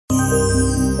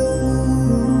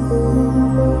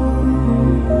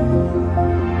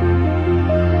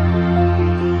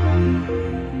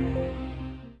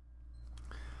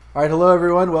All right, hello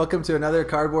everyone. Welcome to another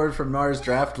Cardboard from Mars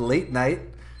draft late night.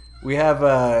 We have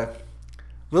a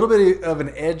little bit of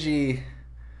an edgy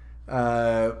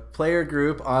player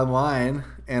group online,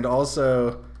 and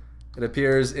also it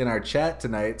appears in our chat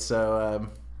tonight. So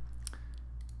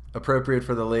appropriate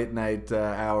for the late night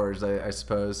hours, I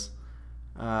suppose.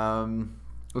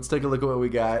 Let's take a look at what we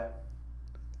got.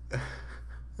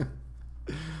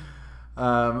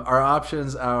 Our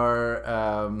options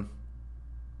are.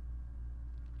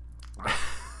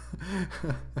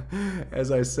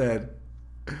 As I said,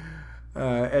 we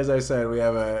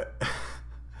have a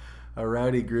a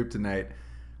rowdy group tonight.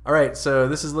 All right, so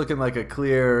this is looking like a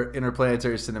clear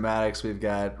interplanetary cinematics. We've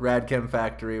got Radchem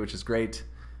Factory, which is great,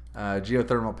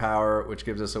 geothermal power, which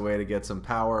gives us a way to get some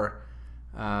power,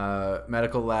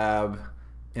 medical lab,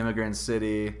 immigrant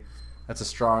city. That's a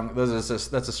strong. That's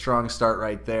a strong start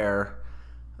right there.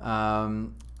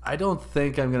 I don't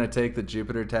think I'm going to take the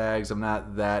Jupiter tags. I'm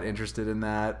not that interested in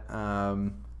that.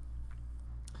 I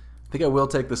think I will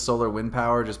take the solar wind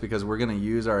power just because we're going to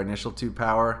use our initial 2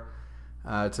 power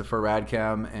for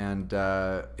Radchem and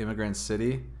Immigrant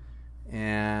City.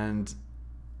 And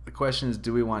the question is,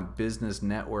 do we want Business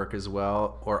Network as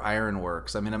well or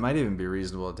Ironworks? I mean, it might even be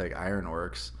reasonable to take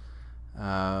Ironworks.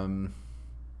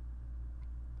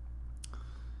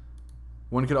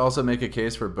 One could also make a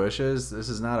case for bushes. This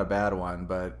is not a bad one,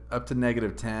 but up to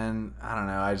 -10, I don't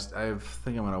know. I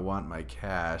think I'm going to want my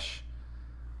cash.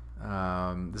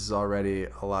 This is already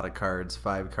a lot of cards,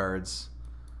 5 cards,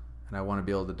 and I want to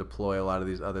be able to deploy a lot of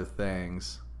these other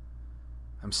things.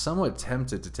 I'm somewhat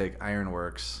tempted to take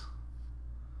Ironworks.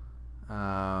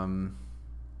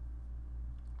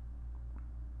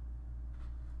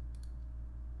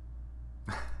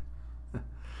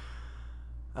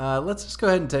 Let's just go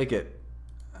ahead and take it.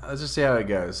 Let's just see how it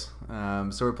goes.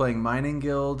 So we're playing Mining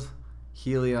Guild,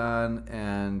 Helion,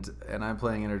 and I'm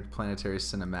playing Interplanetary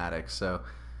Cinematics. So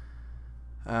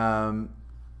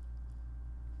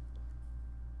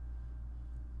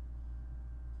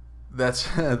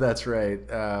that's right.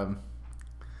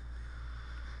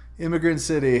 Immigrant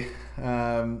City.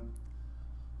 Hey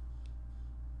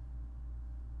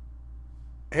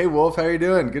Wolf, how you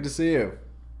doing? Good to see you.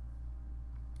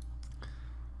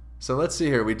 So let's see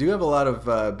here. We do have a lot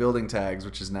of building tags,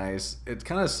 which is nice. It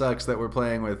kind of sucks that we're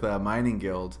playing with Mining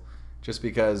Guild, just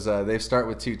because they start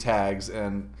with 2 tags,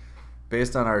 and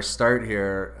based on our start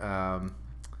here,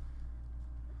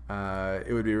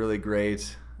 it would be really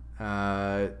great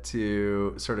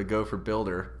to sort of go for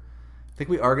builder. I think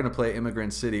we are going to play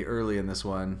Immigrant City early in this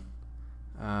one.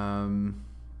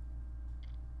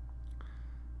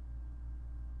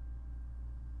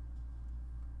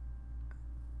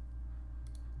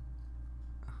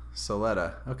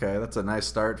 Soletta. Okay, that's a nice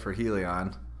start for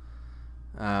Helion.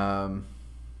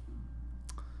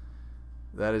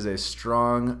 That is a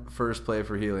strong first play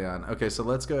for Helion. Okay, so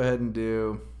let's go ahead and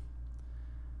do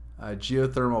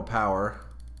geothermal power.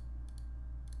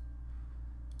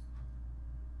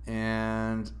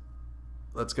 And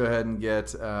let's go ahead and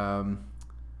get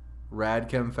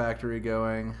Radchem Factory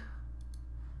going.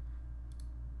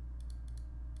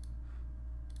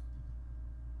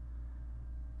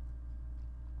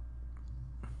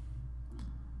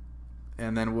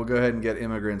 And then we'll go ahead and get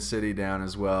Immigrant City down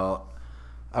as well.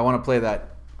 I want to play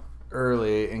that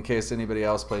early in case anybody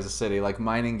else plays a city. Like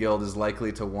Mining Guild is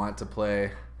likely to want to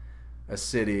play a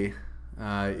city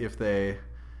if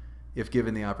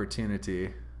given the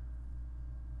opportunity.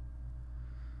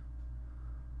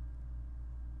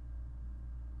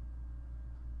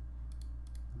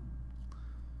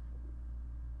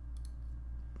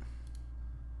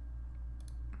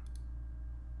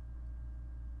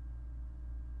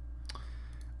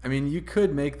 I mean, you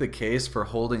could make the case for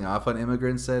holding off on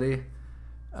Immigrant City,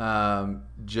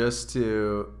 just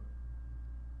to,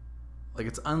 like,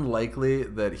 it's unlikely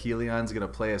that Helion's going to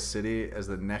play a city as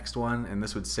the next one, and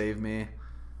this would save me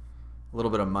a little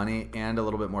bit of money and a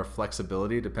little bit more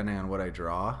flexibility depending on what I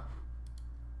draw.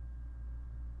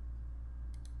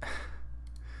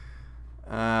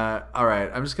 All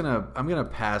right, I'm gonna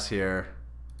pass here.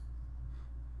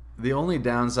 The only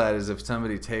downside is if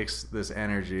somebody takes this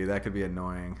energy, that could be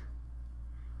annoying.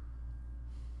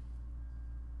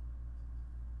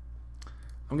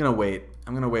 I'm gonna wait.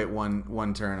 I'm gonna wait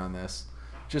one turn on this,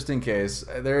 just in case.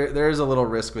 There is a little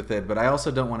risk with it, but I also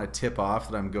don't want to tip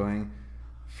off that I'm going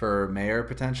for mayor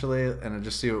potentially, and I'll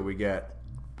just see what we get.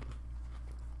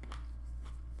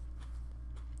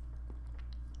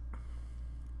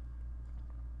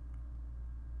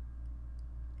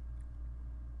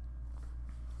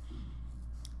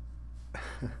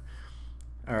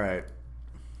 All right.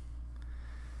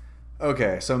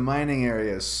 Okay, so mining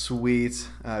area is sweet.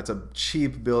 It's a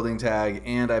cheap building tag,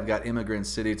 and I've got Immigrant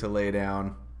City to lay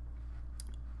down.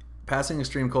 Passing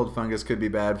Extreme Cold Fungus could be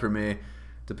bad for me,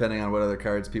 depending on what other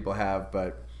cards people have,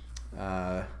 but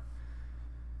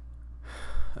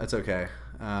that's okay.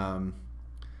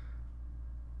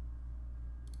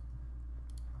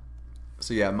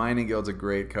 So yeah, Mining Guild's a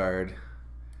great card.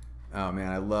 Oh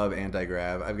man, I love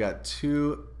anti-grav. I've got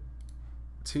two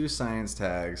science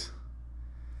tags,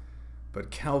 but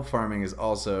kelp farming is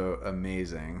also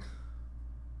amazing.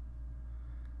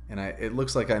 And it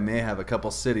looks like I may have a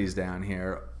couple cities down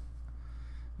here.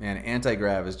 Man,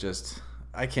 anti-grav is just,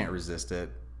 I can't resist it.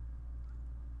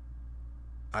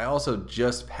 I also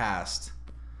just passed.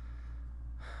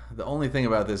 The only thing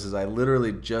about this is I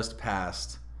literally just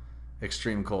passed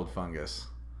Extreme Cold Fungus.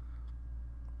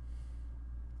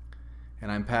 And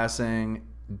I'm passing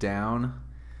down.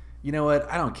 You know what?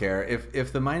 I don't care.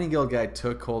 If the Mining Guild guy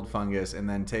took Cold Fungus and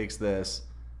then takes this,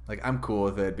 like, I'm cool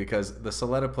with it because the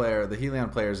Soletta player, the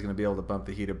Helion player is going to be able to bump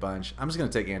the heat a bunch. I'm just going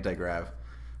to take anti-grav.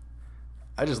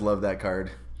 I just love that card.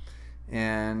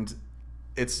 And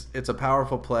it's a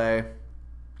powerful play.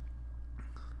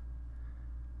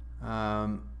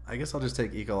 I guess I'll just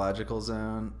take Ecological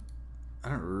Zone. I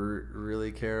don't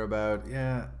really care about,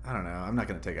 yeah, I don't know. I'm not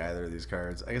going to take either of these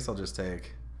cards. I guess I'll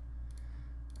take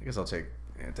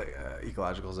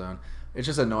Ecological Zone. It's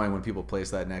just annoying when people place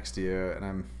that next to you, and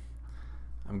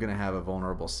I'm going to have a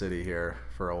vulnerable city here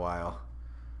for a while.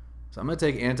 So I'm going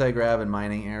to take anti-grav and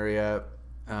mining area.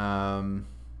 I'm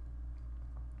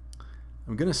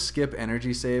going to skip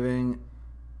energy saving,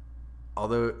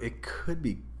 although it could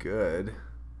be good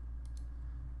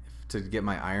to get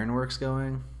my ironworks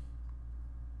going.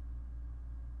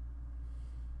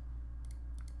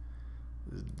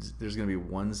 There's going to be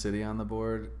one city on the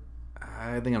board.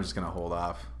 I think I'm just going to hold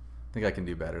off. I think I can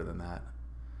do better than that.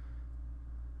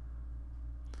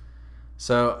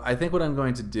 So I think what I'm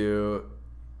going to do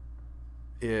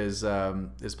is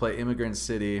play Immigrant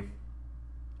City,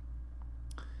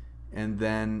 and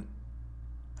then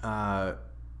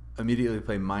immediately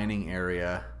play Mining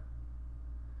Area.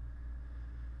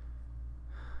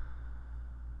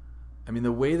 I mean,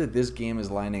 the way that this game is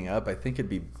lining up, I think it'd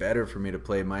be better for me to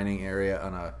play Mining Area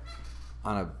on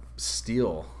a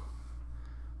steel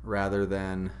rather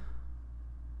than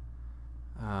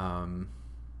on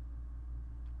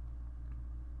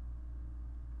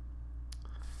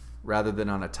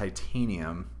a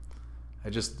titanium.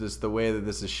 The way that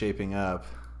this is shaping up.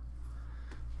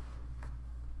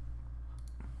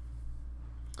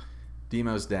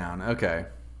 Demo's down. Okay.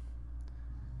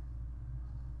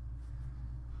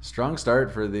 Strong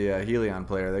start for the Helion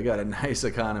player. They got a nice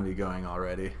economy going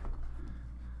already.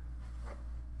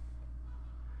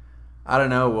 I don't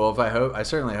know, Wolf. I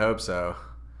certainly hope so.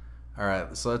 All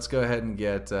right, so let's go ahead and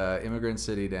get Immigrant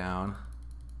City down.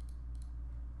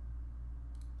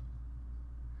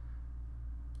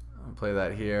 I'll play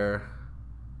that here.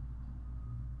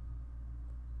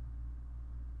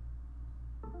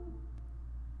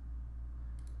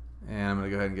 And I'm going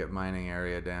to go ahead and get Mining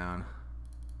Area down.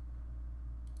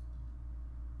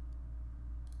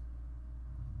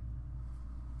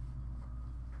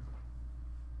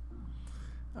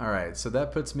 Alright, so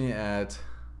that puts me at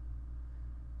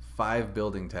 5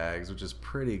 building tags, which is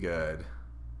pretty good.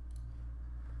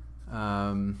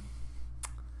 I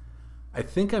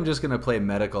think I'm just going to play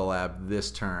Medical Lab this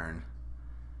turn.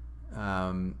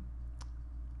 I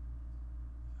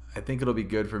think it'll be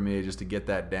good for me just to get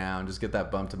that down, just get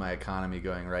that bump to my economy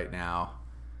going right now.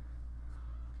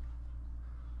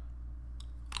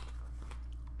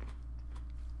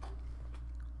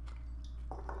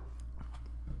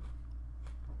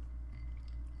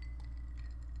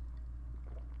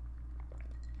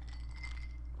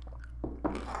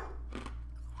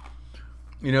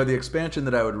 You know, the expansion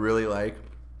that I would really like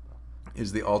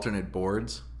is the alternate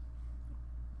boards.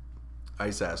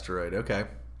 Ice Asteroid, okay.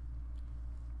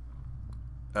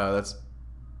 That's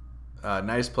a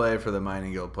nice play for the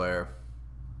Mining Guild player.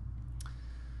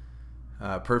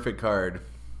 Perfect card.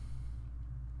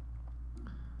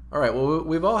 All right, well,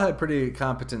 we've all had pretty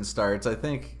competent starts. I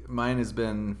think mine has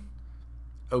been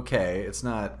okay. It's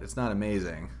not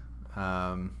amazing.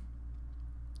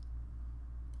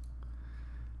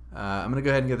 I'm going to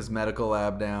go ahead and get this Medical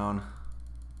Lab down.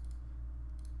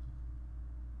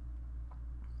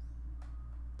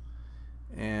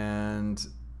 And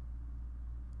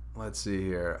let's see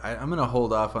here. I'm going to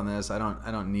hold off on this. I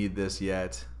don't need this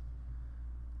yet.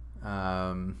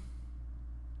 Yeah,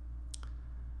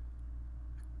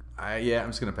 I'm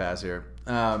just going to pass here.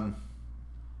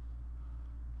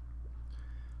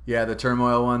 Yeah, the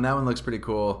Turmoil one. That one looks pretty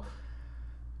cool.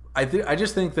 I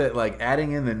just think that like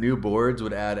adding in the new boards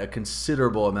would add a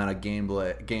considerable amount of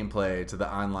gameplay to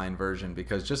the online version,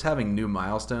 because just having new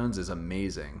milestones is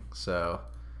amazing. So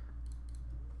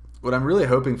what I'm really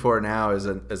hoping for now is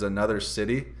another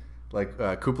city like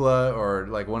Cupola or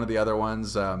like one of the other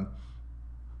ones.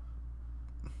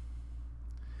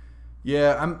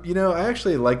 Yeah, I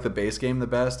actually like the base game the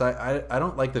best. I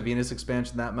don't like the Venus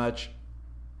expansion that much.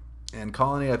 And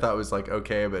Colony I thought was like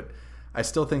okay, but I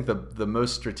still think the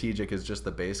most strategic is just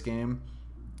the base game.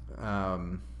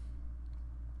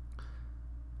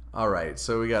 All right,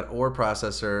 so we got ore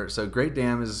processor. So Great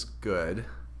Dam is good.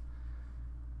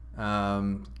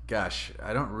 Gosh,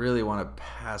 I don't really want to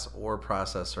pass ore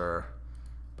processor,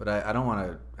 but I don't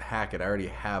want to hack it. I already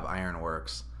have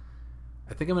Ironworks.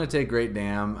 I think I'm going to take Great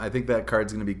Dam. I think that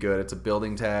card's going to be good. It's a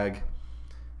building tag.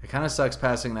 It kind of sucks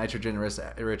passing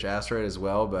nitrogen-rich asteroid as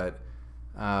well, but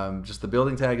just the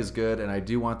building tag is good, and I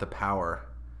do want the power.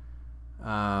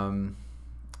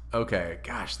 Okay,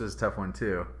 gosh, this is a tough one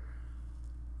too.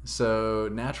 So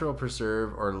Natural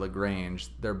Preserve or Lagrange,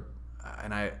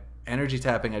 energy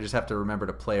tapping. I just have to remember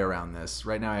to play around this.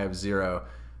 Right now I have 0,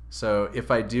 so if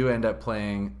I do end up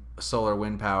playing solar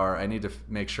wind power, I need to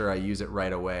make sure I use it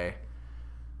right away.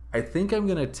 I think I'm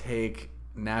gonna take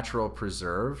Natural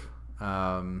Preserve.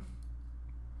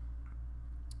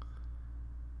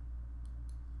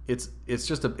 It's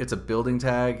just a building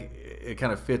tag. It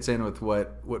kind of fits in with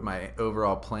what my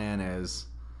overall plan is.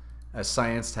 A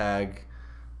science tag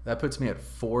that puts me at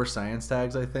 4 science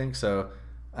tags, I think. So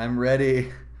I'm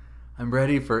ready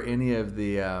for any of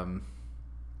the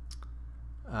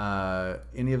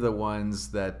ones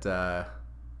that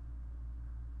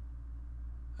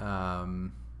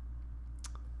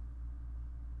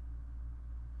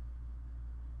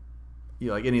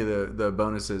like any of the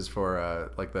bonuses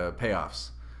for like the payoffs.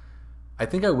 I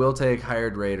think I will take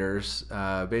Hired Raiders.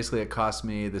 Basically, it costs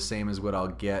me the same as what I'll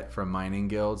get from Mining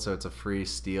Guild, so it's a free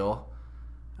steal.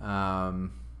 I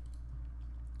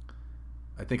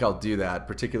think I'll do that,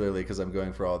 particularly because I'm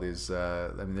going for all these.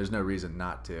 I mean, there's no reason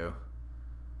not to.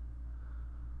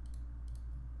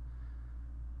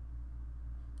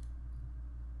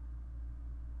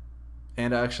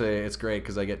 And actually, it's great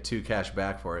because I get 2 cash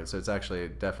back for it, so it's actually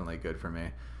definitely good for me.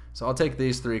 So I'll take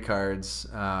these 3 cards.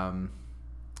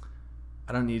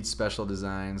 I don't need special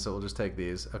design, so we'll just take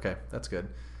these. Okay, that's good.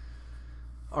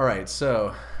 All right,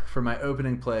 so for my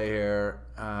opening play here,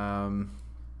 I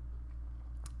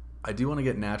do want to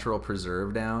get Natural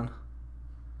Preserve down.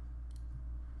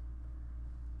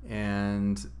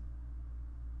 And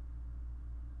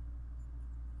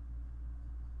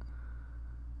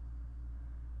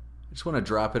I just want to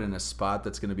drop it in a spot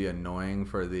that's going to be annoying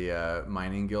for the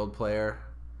Mining Guild player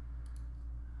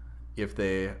if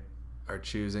they are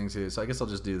choosing to. So I guess I'll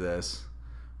just do this.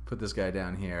 Put this guy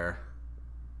down here.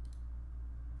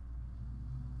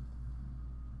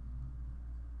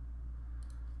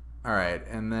 All right,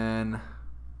 and then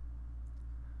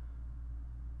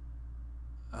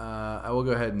I will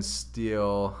go ahead and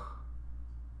steal.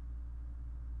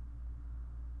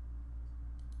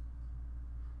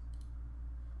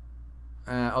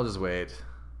 I'll just wait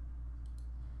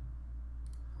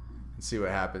and see what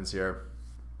happens here.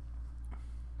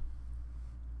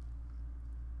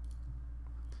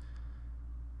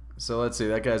 So let's see,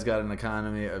 that guy's got an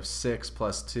economy of 6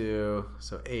 plus 2,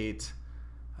 so 8.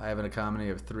 I have an economy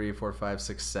of 3, 4, 5,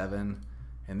 6, 7.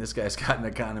 And this guy's got an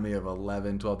economy of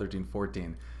 11, 12, 13,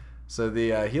 14. So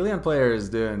the Helion player is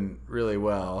doing really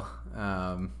well.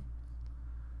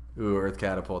 Ooh, Earth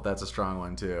Catapult, that's a strong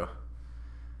one too.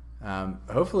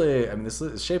 Hopefully, I mean, this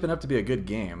is shaping up to be a good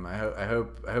game. I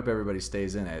hope everybody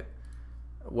stays in it.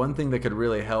 One thing that could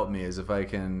really help me is if I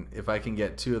can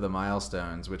get 2 of the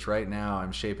milestones, which right now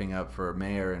I'm shaping up for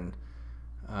Mayor and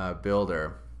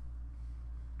Builder.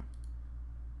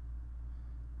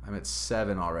 I'm at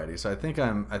 7 already, so I think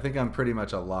I'm pretty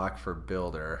much a lock for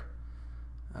Builder.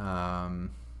 There's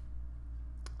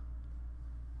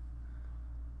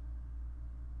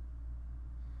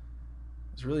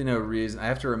really no reason. I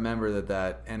have to remember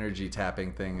that energy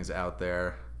tapping thing is out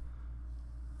there.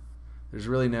 There's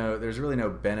really no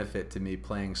benefit to me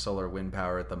playing solar wind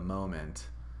power at the moment.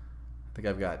 I think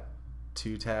I've got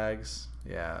 2 tags.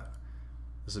 Yeah,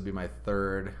 this would be my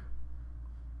 3rd.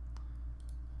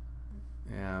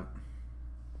 Yeah.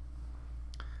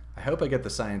 I hope I get the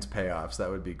science payoffs. That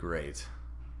would be great.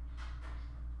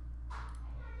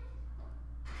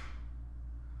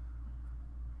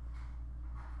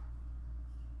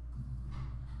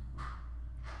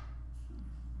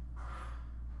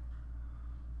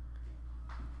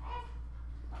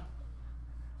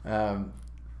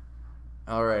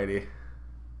 Alrighty.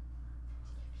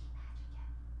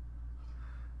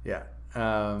 Yeah.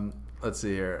 Let's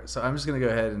see here. So I'm just gonna go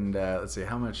ahead and let's see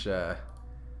how much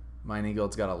Mining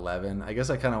Guild's got 11. I guess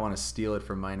I kind of want to steal it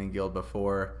from Mining Guild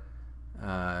before.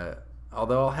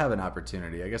 Although I'll have an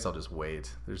opportunity. I guess I'll just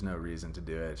wait. There's no reason to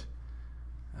do it.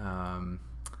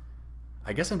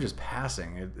 I guess I'm just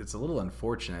passing. It's a little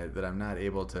unfortunate that I'm not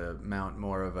able to mount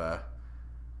more of an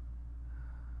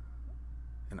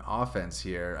offense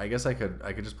here. I guess I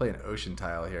could just play an ocean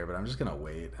tile here, but I'm just gonna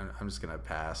wait. I'm just gonna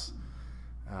pass.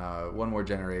 One more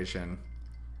generation.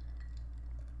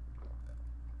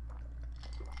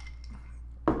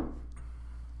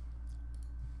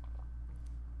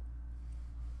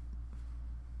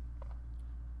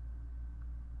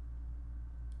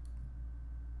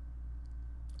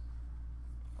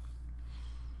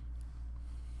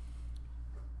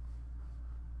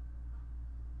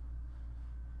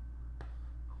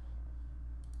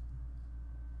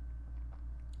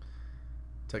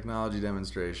 Technology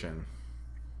demonstration.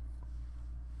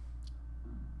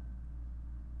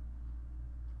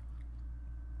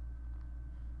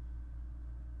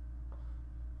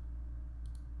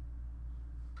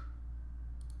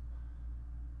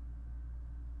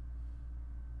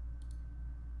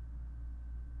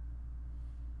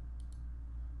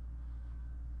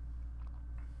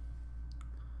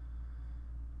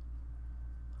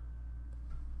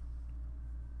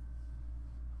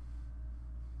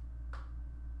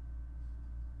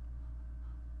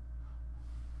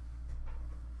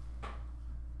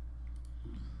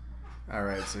 All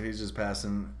right, so he's just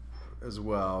passing as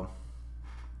well.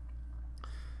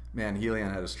 Man,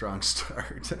 Helion had a strong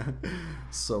start.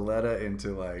 Soletta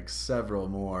into like several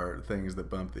more things that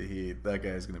bump the heat. That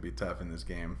guy's going to be tough in this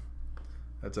game.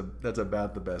 That's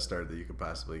about the best start that you could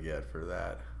possibly get for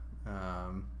that.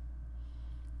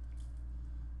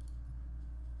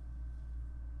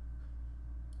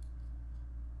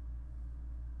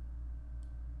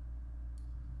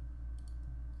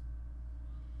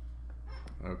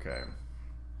 Okay.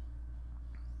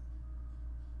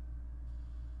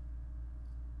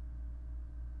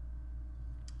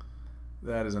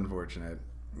 That is unfortunate.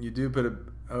 You do put a...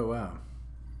 Oh, wow.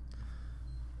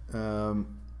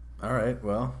 All right,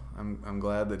 well, I'm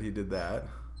glad that he did that.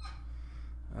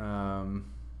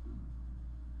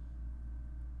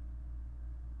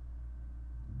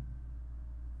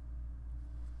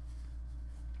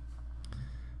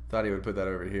 Thought he would put that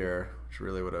over here, which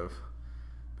really would have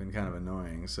been kind of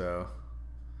annoying. So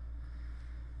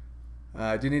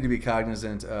I do need to be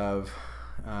cognizant of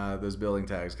those building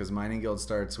tags, because Mining Guild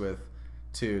starts with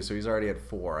 2, so he's already at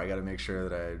 4. I got to make sure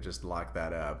that I just lock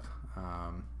that up.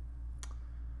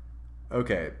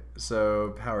 Okay,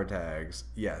 so power tags.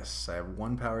 Yes, I have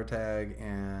 1 power tag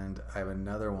and I have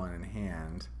another one in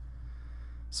hand.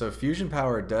 So fusion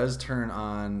power does turn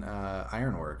on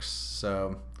Ironworks,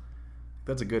 so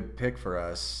that's a good pick for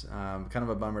us. Kind of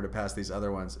a bummer to pass these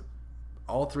other ones.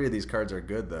 All 3 of these cards are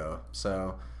good though,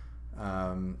 so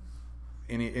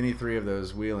any 3 of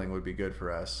those wheeling would be good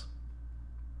for us.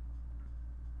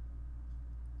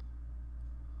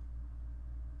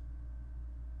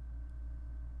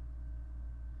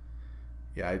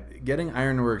 Yeah, getting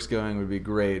Ironworks going would be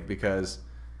great, because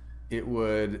it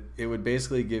would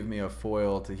basically give me a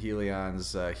foil to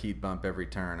Helion's heat bump every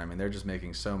turn. I mean, they're just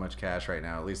making so much cash right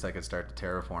now. At least I could start to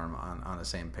terraform on the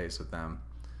same pace with them.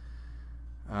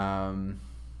 I'm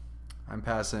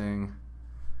passing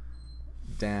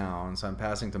down, so I'm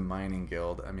passing to Mining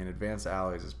Guild. I mean, Advanced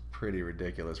Alloys is pretty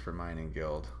ridiculous for Mining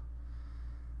Guild.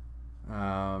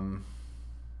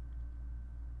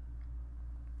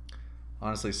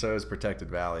 Honestly, so is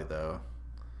Protected Valley, though.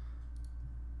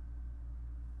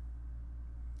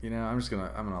 You know, I'm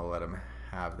gonna let him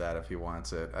have that if he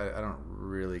wants it. I don't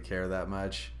really care that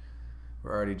much.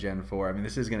 We're already Gen 4. I mean,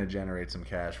 this is gonna generate some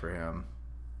cash for him.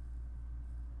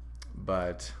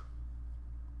 But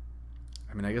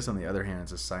I mean, I guess on the other hand,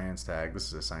 it's a science tag. This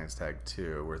is a science tag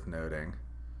too, worth noting.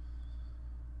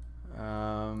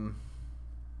 I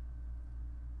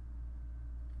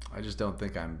just don't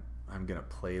think I'm gonna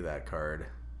play that card.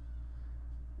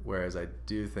 Whereas I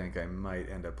do think I might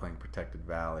end up playing Protected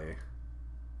Valley.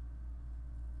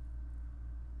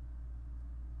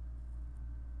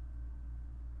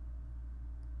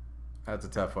 That's a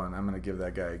tough one. I'm gonna give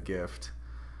that guy a gift.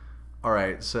 All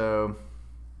right, so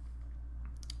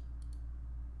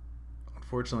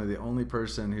unfortunately, the only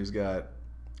person who's got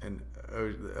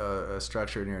a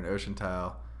structure near an ocean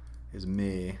tile is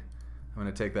me. I'm going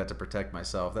to take that to protect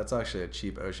myself. That's actually a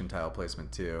cheap ocean tile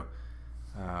placement too.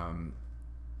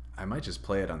 I might just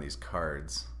play it on these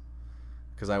cards,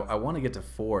 because I want to get to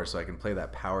 4 so I can play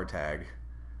that power tag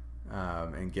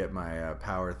and get my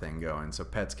power thing going. So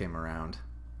pets came around.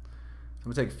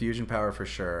 I'm going to take fusion power for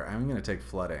sure. I'm going to take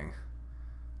flooding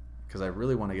because I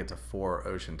really want to get to 4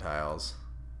 ocean tiles.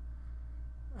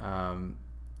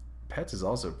 Pets is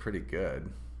also pretty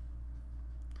good.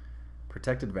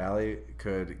 Protected Valley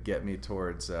could get me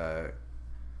towards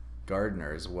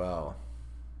Gardener as well.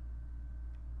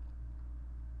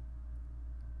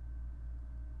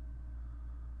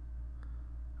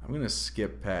 I'm going to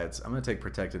skip Pets. I'm going to take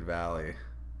Protected Valley.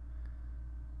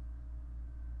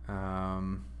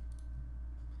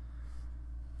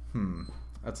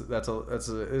 That's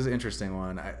an interesting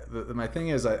one. My thing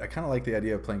is I kind of like the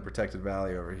idea of playing Protected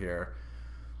Valley over here.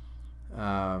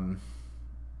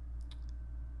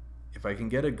 If I can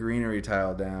get a greenery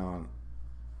tile down,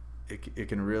 it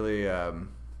can really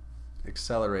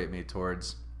accelerate me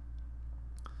towards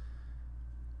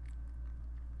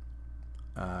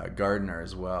Gardener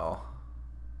as well.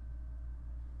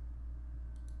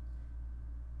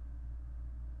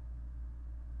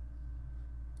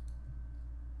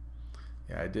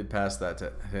 Yeah, I did pass that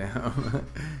to him.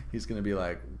 He's gonna be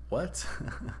like, what?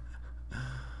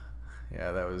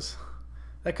 Yeah,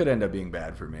 that could end up being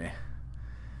bad for me.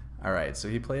 All right, so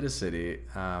he played a city.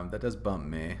 That does bump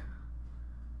me.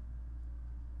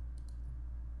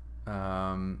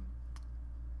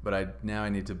 But now I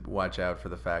need to watch out for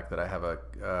the fact that I have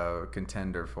a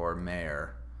contender for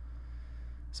mayor.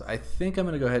 So I think I'm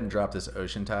gonna go ahead and drop this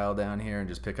ocean tile down here and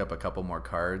just pick up a couple more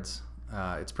cards.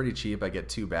 It's pretty cheap. I get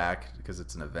 2 back because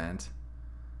it's an event.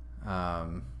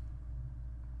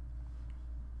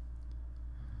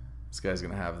 This guy's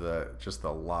gonna have just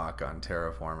the lock on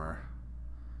Terraformer.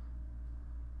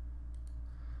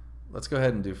 Let's go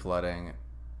ahead and do flooding.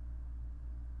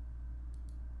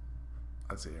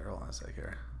 Let's see here. Hold on a sec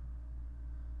here.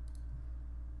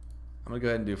 I'm gonna go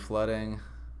ahead and do flooding.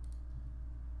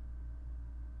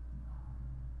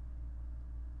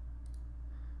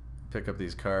 Pick up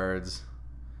these cards.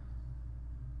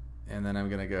 And then I'm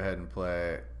gonna go ahead and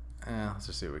play, let's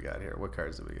just see what we got here. What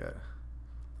cards do we got?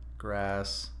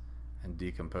 Grass and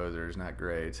Decomposers, not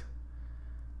great.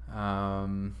 How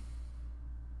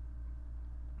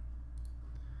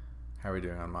are we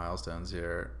doing on milestones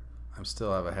here? I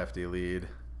still have a hefty lead.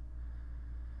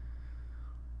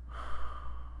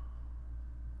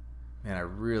 Man, I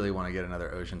really want to get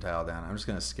another ocean tile down. I'm just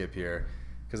gonna skip here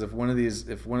because if one of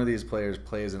these players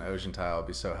plays an ocean tile, it'd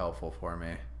be so helpful for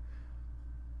me.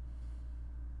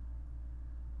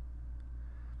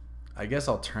 I guess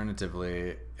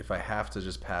alternatively, if I have to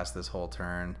just pass this whole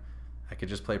turn, I could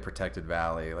just play Protected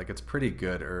Valley. Like, it's pretty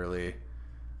good early.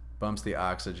 Bumps the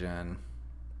oxygen.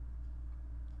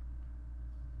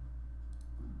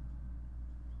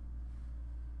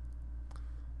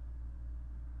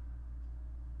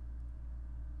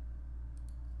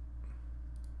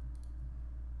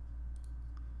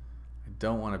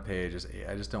 Don't want to pay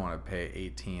I just don't want to pay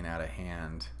 18 out of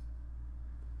hand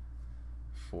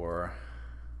for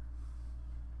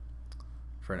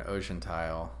an ocean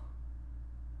tile.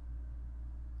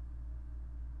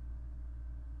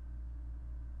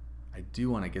 I do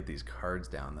want to get these cards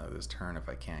down though this turn if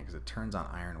I can, because it turns on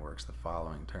Ironworks the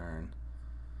following turn.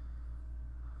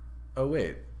 Oh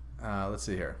wait, let's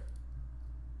see here.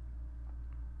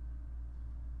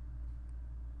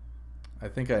 I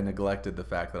think I neglected the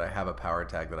fact that I have a power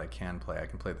tag that I can play. I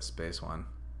can play the space one.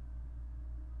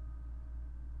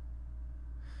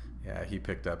 Yeah, he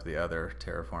picked up the other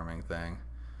terraforming thing.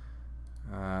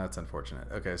 That's unfortunate.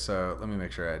 Okay, so let me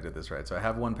make sure I did this right. So I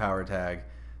have 1 power tag,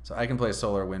 so I can play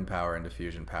solar, wind power, and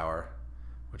diffusion power,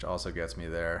 which also gets me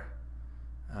there.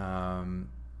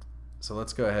 So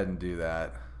let's go ahead and do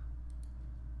that.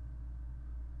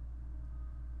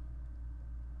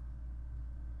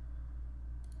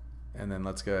 And then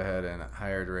let's go ahead and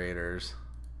hired raiders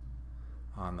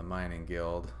on the mining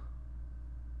guild.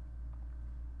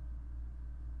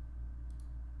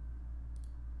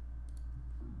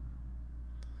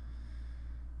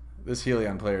 This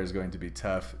Helion player is going to be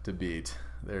tough to beat.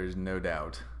 There's no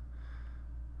doubt.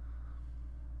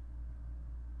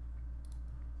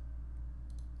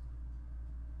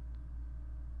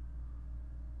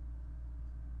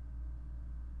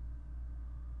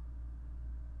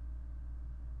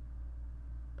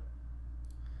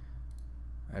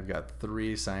 I've got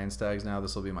 3 science tags now.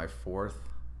 This will be my 4th.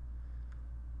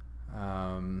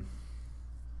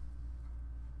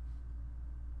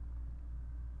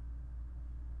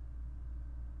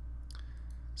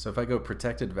 So if I go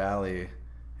Protected Valley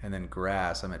and then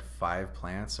Grass, I'm at 5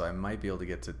 plants, so I might be able to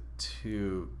get to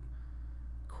 2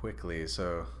 quickly.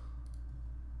 So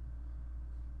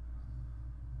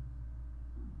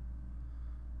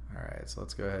all right, so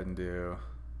let's go ahead and do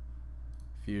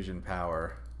fusion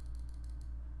power.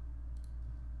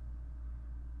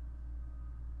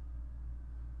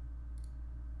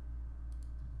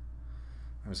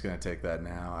 I'm just gonna take that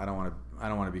now. I don't want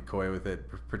to be coy with it,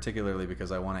 particularly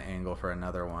because I want to angle for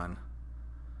another one.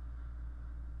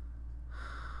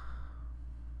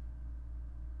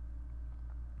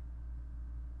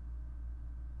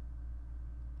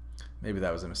 Maybe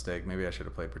that was a mistake. Maybe I should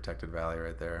have played Protected Valley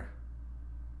right there.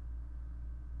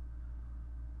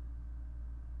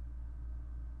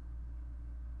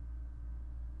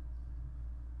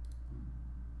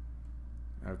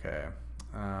 Okay.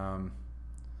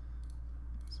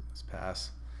 Let's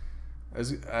pass.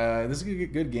 This is a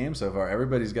good game so far.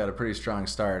 Everybody's got a pretty strong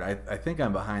start. I think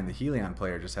I'm behind. The Helion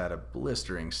player just had a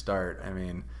blistering start. I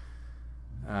mean,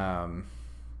 I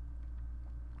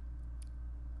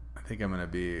think I'm going to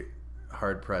be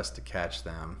hard-pressed to catch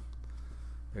them.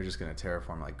 They're just going to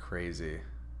terraform like crazy.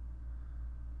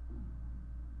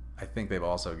 I think they've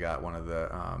also got one of the...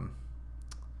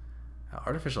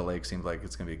 Artificial Lake seems like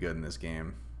it's going to be good in this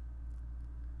game.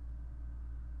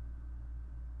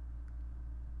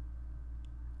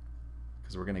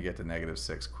 Because we're going to get to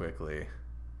 -6 quickly.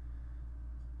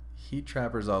 Heat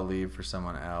Trappers I'll leave for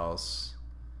someone else.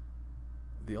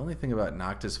 The only thing about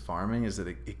Noctis farming is that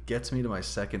it gets me to my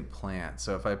second plant.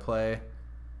 So if I play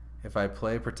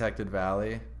Protected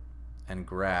Valley and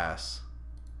Grass,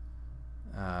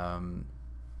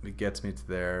 it gets me to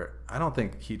there. I don't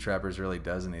think Heat Trappers really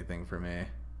does anything for me.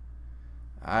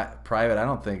 Private, I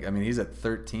don't think. I mean, he's at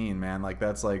 13, man. Like,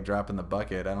 that's like dropping the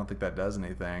bucket. I don't think that does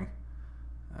anything.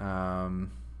 I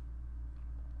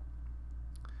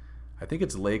think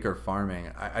it's lake or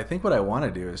farming. I think what I want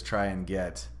to do is try and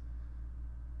get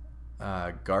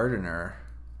Gardener.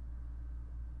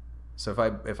 So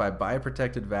if I buy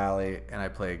Protected Valley and I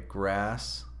play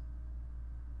Grass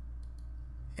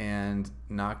and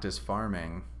Noctis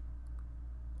farming,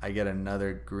 I get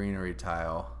another greenery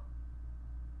tile.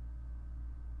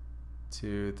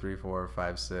 2, 3, 4,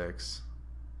 5, 6.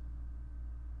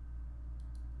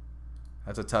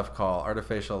 That's a tough call.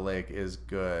 Artificial Lake is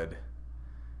good.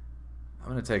 I'm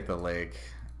going to take the lake.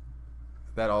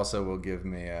 That also will give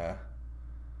me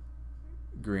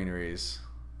greeneries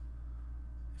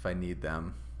if I need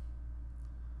them.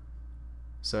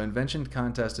 So Invention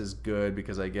Contest is good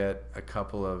because I get a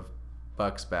couple of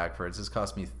bucks back for it. This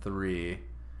cost me 3.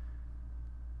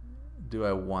 Do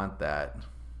I want that?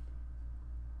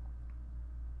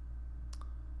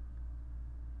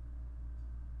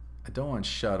 I don't want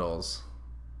shuttles.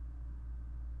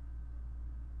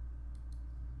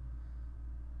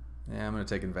 Yeah, I'm going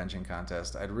to take Invention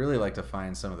Contest. I'd really like to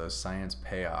find some of those science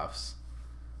payoffs.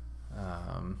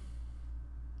 A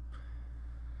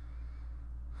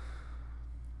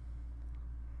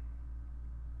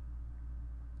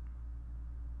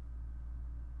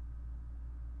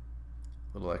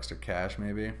little extra cash,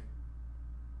 maybe. I'm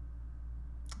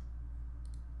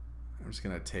just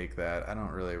gonna take that. I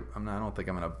don't think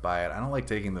I'm gonna buy it. I don't like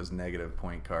taking those negative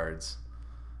point cards.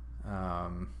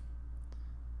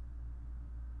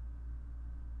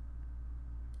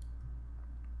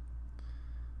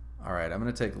 All right, I'm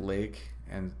gonna take Lake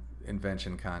and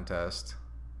Invention Contest.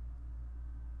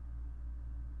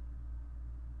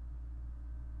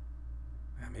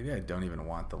 Maybe I don't even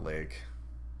want the Lake.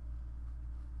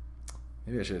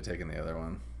 Maybe I should have taken the other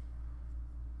one.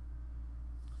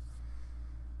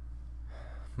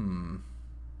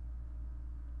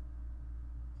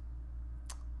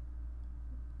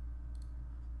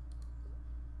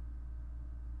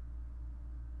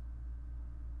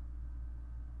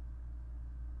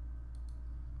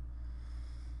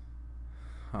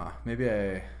 Maybe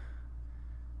I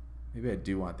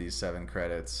do want these 7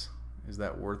 credits. Is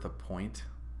that worth a point?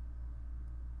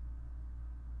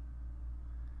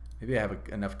 Maybe I have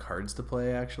enough cards to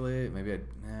play, actually. Maybe I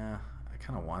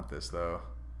kind of want this, though.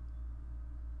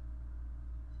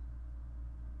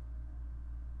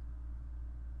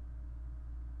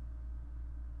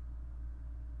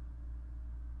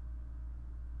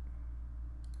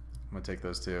 I'm going to take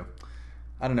those 2.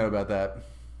 I don't know about that.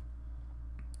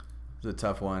 It's a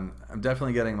tough one. I'm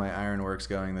definitely getting my Ironworks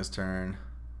going this turn.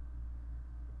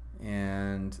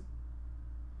 And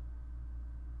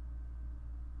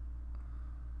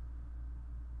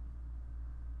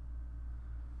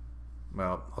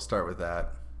well, I'll start with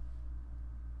that.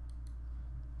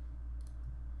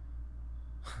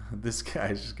 This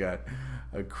guy's just got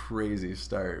a crazy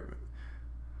start.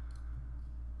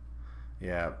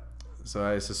 Yeah, so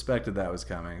I suspected that was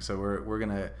coming. So we're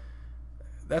gonna.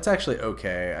 That's actually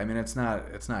okay. I mean, it's not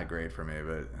great for me,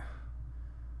 but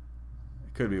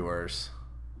it could be worse.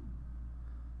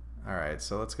 All right,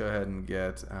 so let's go ahead and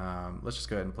get. Let's just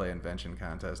go ahead and play Invention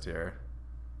Contest here.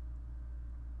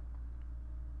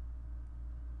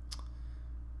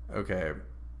 Okay.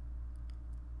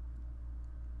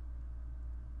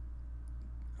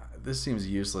 This seems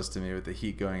useless to me with the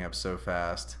heat going up so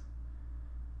fast.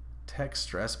 Tech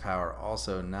stress power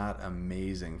also not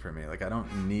amazing for me. Like, I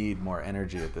don't need more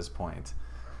energy at this point.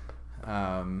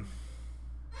 But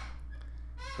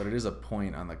it is a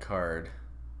point on the card.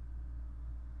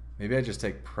 Maybe I just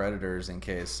take predators in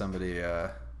case somebody, you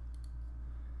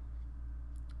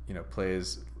know,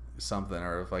 plays something,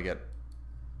 or if I get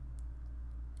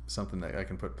something that I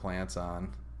can put plants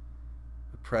on.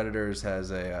 The predators has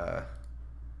a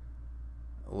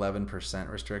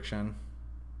 11% restriction.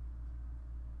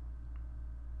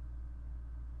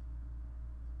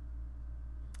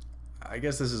 I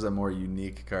guess this is a more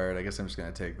unique card. I guess I'm just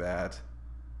going to take that.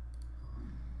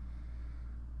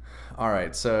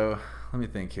 Alright, so let me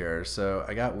think here. So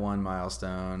I got one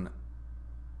milestone.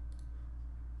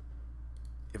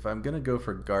 If I'm going to go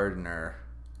for Gardener,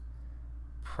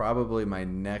 probably my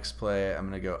next play, I'm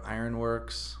going to go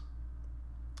Ironworks,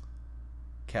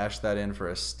 cash that in for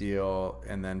a steal,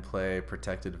 and then play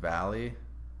Protected Valley.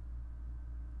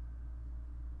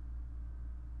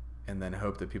 And then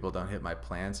hope that people don't hit my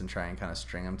plants and try and kind of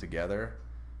string them together.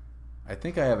 I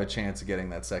think I have a chance of getting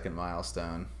that second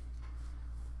milestone.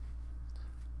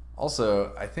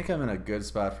 Also, I think I'm in a good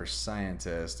spot for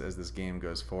Scientist as this game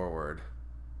goes forward.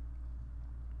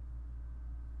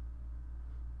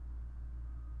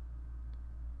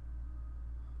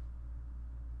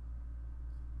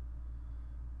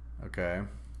 Okay.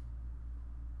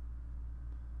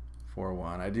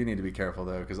 4-1. I do need to be careful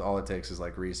though, because all it takes is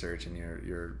like research,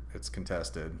 and it's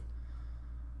contested.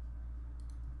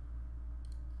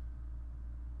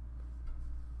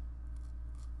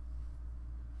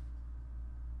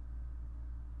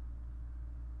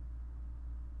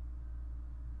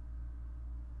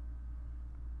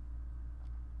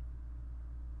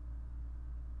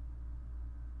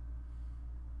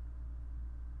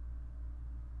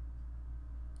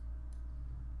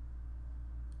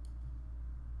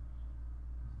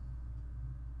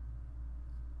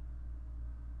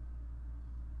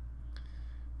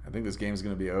 I think this game's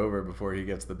going to be over before he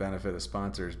gets the benefit of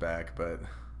sponsors back, but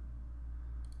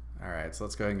alright, so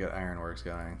let's go ahead and get Ironworks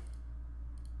going.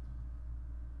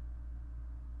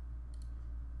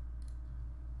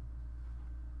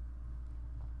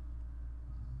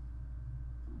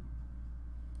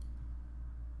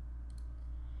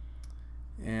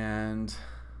 And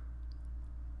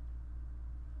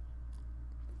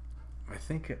I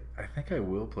think I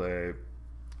will play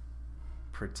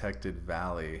Protected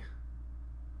Valley.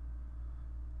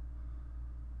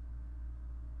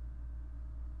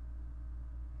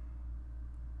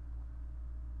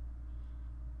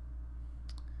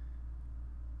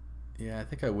 Yeah, I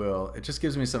think I will. It just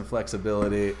gives me some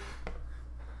flexibility.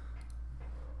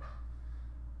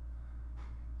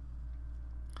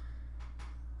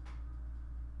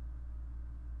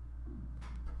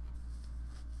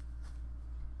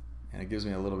 And it gives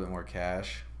me a little bit more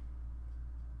cash.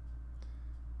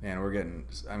 Man,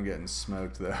 I'm getting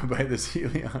smoked though by this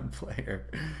Helion player.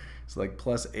 It's like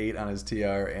 +8 on his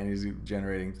TR, and he's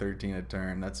generating 13 a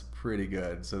turn. That's pretty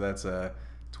good. So that's a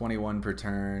 21 per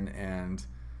turn, and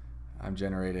I'm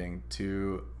generating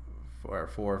 2,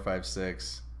 4, 5,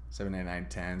 6, 7, 8, 9,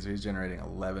 10. So he's generating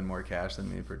 11 more cash than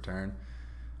me per turn.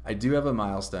 I do have a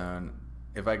milestone.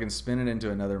 If I can spin it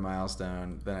into another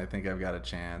milestone, then I think I've got a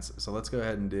chance. So let's go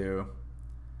ahead and do...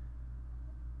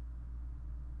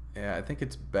 Yeah, I think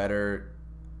it's better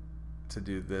to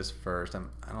do this first.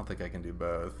 I don't think I can do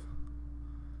both.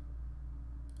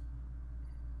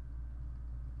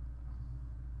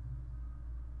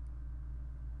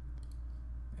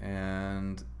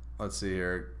 And let's see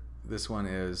here. This one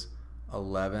is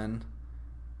 11.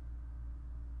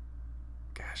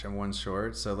 Gosh, I'm one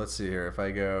short. So let's see here.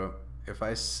 If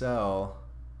I sell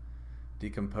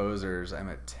Decomposers, I'm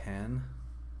at 10.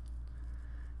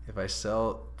 If I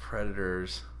sell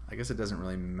Predators, I guess it doesn't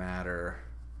really matter.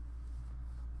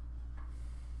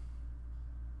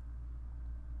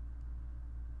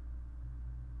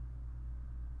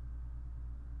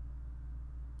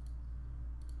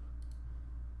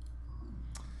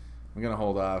 I'm gonna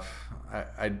hold off.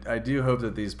 I do hope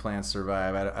that these plants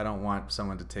survive. I don't want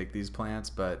someone to take these plants,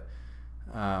 but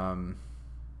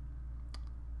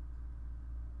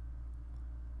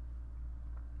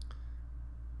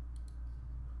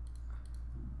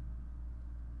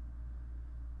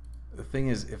the thing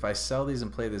is, if I sell these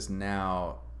and play this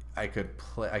now, I could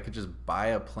just buy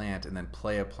a plant and then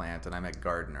play a plant, and I'm at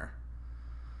Gardener.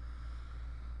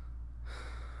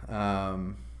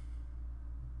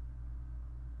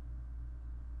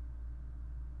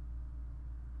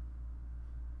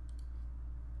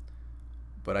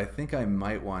 But I think I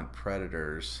might want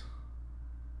Predators.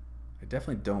 I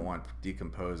definitely don't want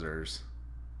decomposers.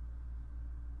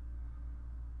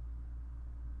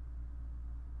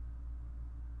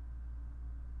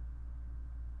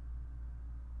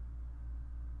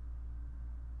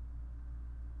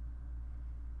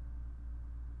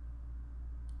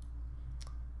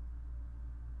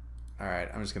 All right,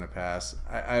 I'm just gonna pass.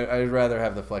 I'd rather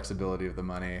have the flexibility of the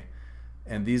money,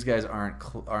 and these guys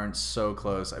aren't so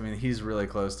close. I mean, he's really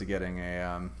close to getting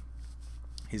a.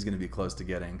 He's gonna be close to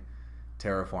getting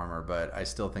Terraformer, but I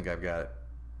still think I've got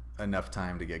enough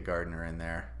time to get Gardener in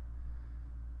there.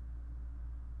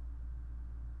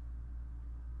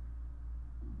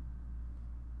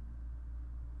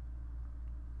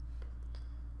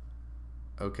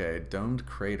 Okay, Domed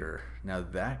Crater. Now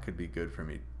that could be good for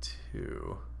me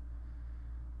too.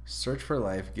 Search for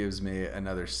Life gives me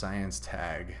another science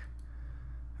tag.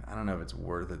 I don't know if it's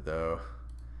worth it though.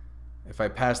 If I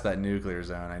pass that nuclear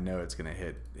zone, I know it's gonna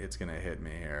hit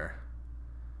me here,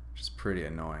 which is pretty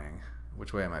annoying.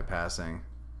 Which way am I passing?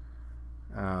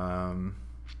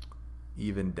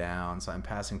 Even down, so I'm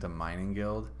passing to Mining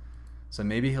Guild. So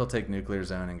maybe he'll take nuclear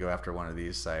zone and go after one of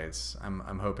these sites.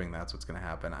 I'm hoping that's what's gonna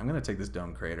happen. I'm gonna take this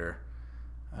Dome Crater.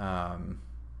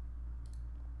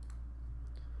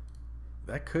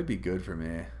 That could be good for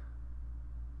me.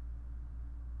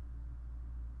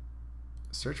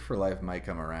 Search for Life might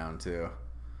come around too.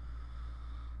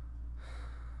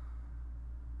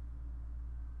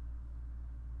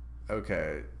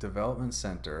 Okay, Development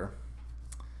Center.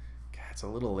 God, it's a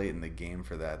little late in the game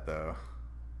for that though.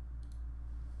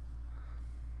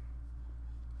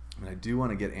 And I do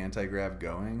want to get anti-grav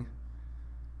going.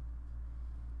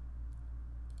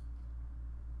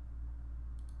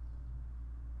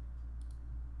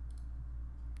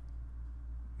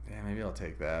 Yeah, maybe I'll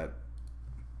take that.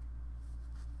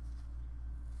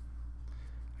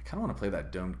 I kind of want to play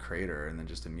that Domed Crater and then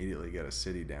just immediately get a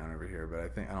city down over here, but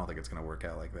I don't think it's going to work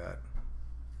out like that.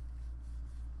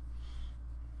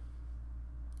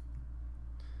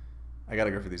 I got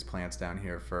to go for these plants down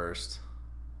here first.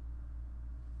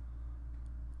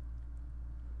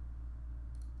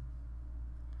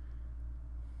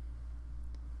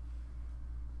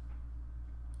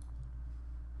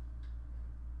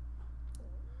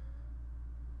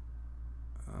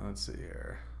 Let's see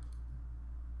here.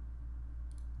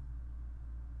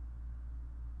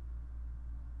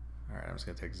 All right, I'm just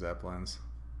gonna take Zeppelins.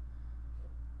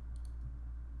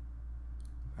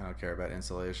 I don't care about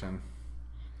insulation.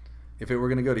 If it were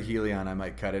gonna go to Helion, I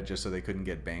might cut it just so they couldn't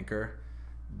get Banker,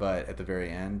 but at the very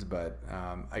end. But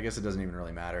I guess it doesn't even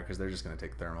really matter because they're just gonna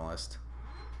take Thermalist.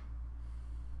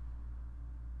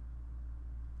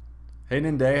 Hey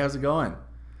Ninday, how's it going?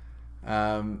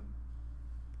 I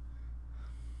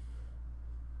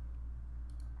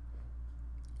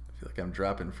feel like I'm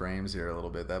dropping frames here a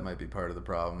little bit. That might be part of the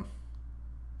problem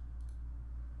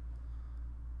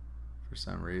for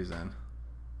some reason.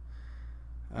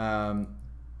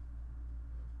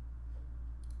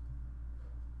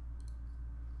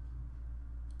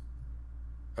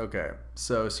 Okay,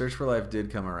 so Search for Life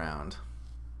did come around.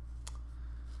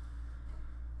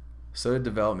 So did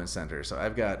Development Center. So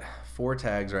I've got 4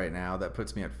 tags right now. That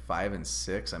puts me at 5 and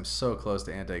 6. I'm so close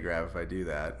to anti-grav if I do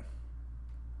that.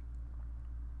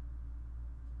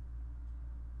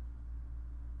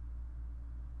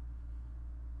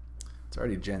 It's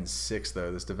already Gen 6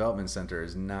 though. This Development Center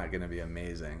is not going to be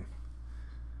amazing.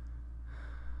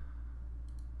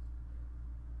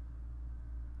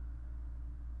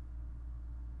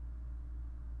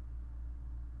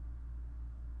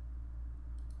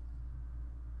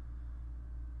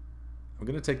 I'm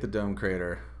going to take the Dome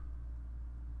Crater.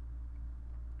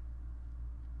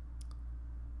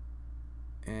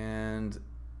 And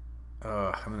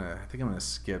I think I'm going to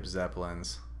skip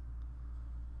Zeppelins.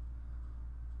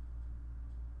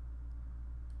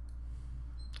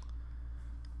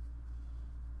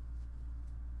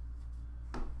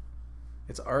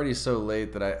 It's already so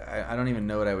late that I don't even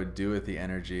know what I would do with the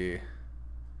energy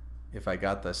if I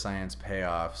got the science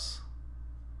payoffs.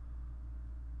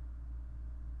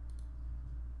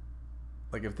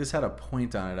 Like if this had a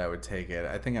point on it, I would take it.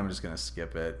 I think I'm just gonna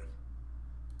skip it.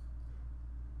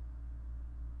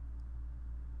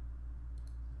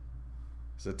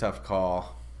 It's a tough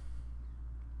call.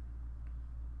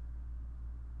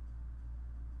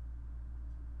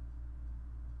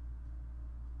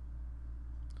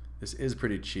 This is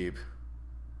pretty cheap.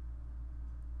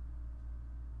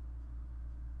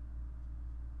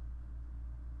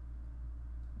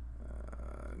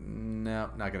 No,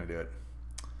 not gonna do it.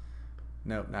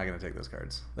 Nope, not gonna take those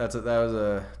cards. That was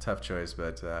a tough choice,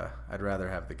 but I'd rather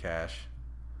have the cash.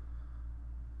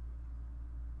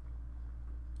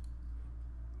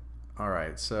 All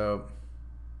right, so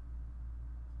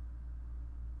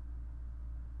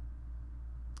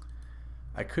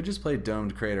I could just play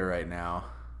Domed Crater right now,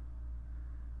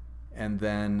 and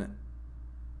then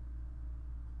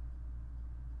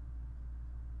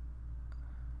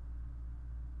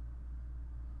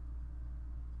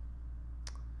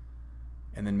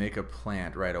make a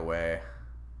plant right away.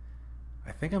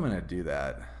 I think I'm gonna do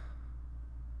that.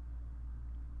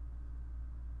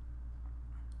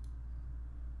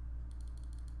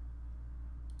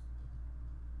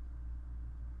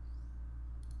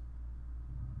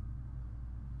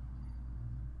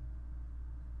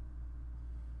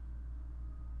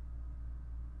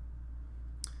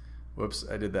 Whoops,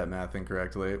 I did that math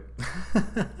incorrectly.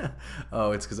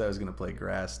 Oh, it's because I was going to play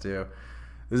grass too.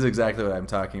 This is exactly what I'm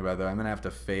talking about, though. I'm going to have to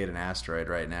fade an asteroid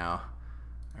right now.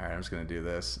 All right, I'm just going to do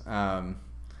this.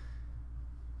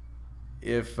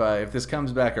 If this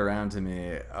comes back around to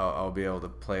me, I'll be able to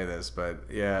play this. But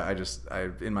yeah, I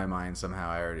in my mind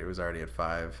somehow it was already at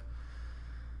 5.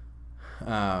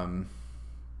 I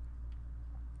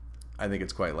think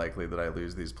it's quite likely that I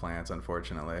lose these plants,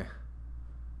 unfortunately.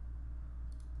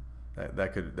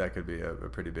 That could be a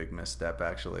pretty big misstep,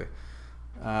 actually.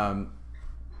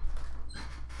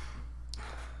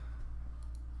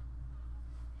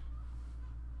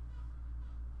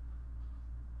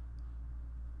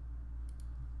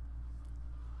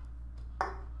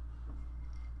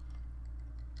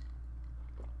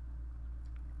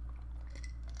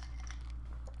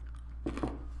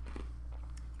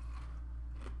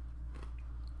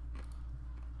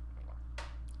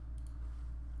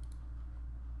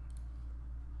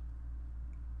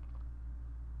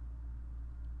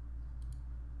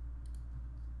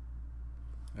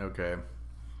 Okay.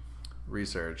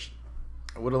 Research.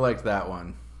 I would have liked that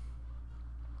one.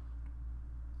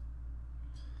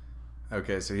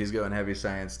 Okay, so he's going heavy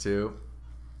science too.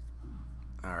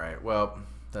 All right, well,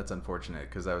 that's unfortunate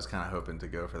because I was kind of hoping to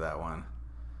go for that one.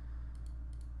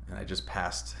 And I just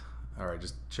passed, or I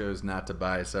just chose not to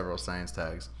buy several science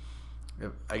tags.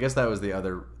 I guess that was the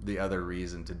other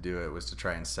reason to do it, was to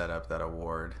try and set up that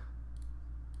award.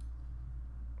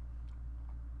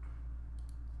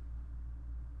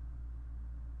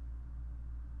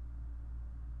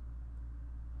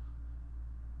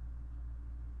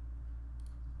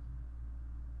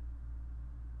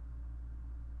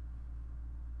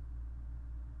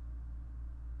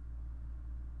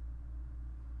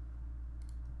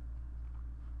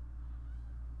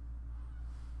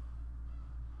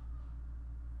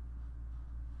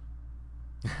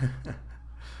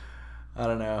 I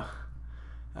don't know.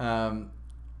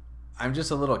 I'm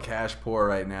just a little cash poor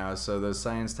right now, so those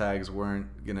science tags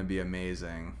weren't going to be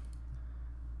amazing.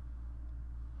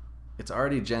 It's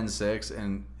already Gen 6,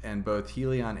 and both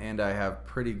Helion and I have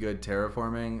pretty good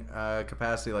terraforming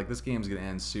capacity. Like, this game's going to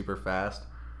end super fast.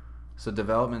 So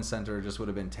Development Center just would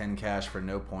have been 10 cash for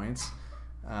no points.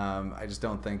 I just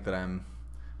don't think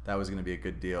that was going to be a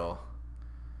good deal.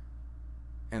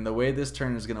 And the way this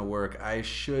turn is going to work, I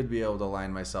should be able to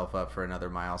line myself up for another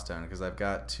milestone because I've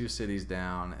got 2 cities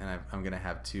down and I'm going to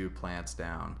have 2 plants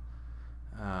down.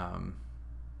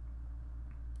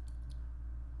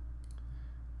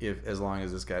 As long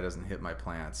as this guy doesn't hit my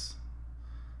plants.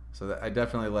 So I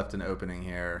definitely left an opening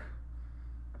here,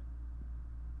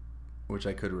 which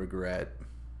I could regret.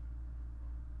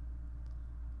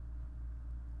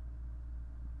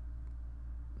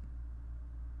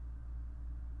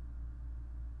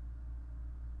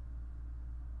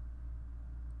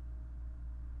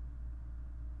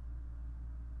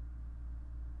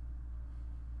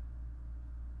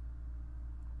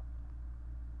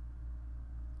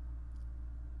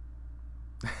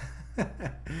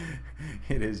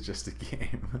 It is just a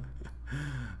game.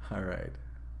 All right.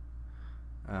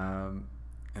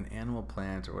 An animal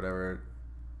plant or whatever.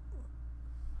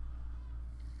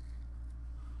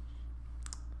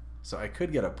 So I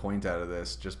could get a point out of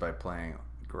this just by playing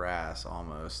grass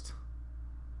almost.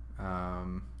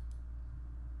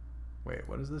 Wait,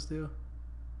 what does this do?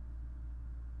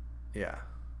 Yeah.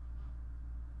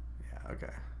 Yeah,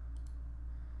 okay.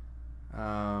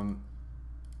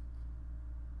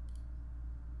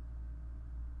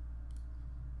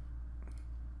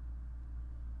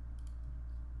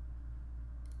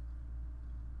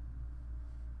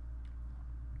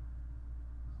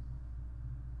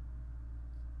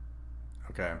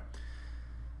 Okay.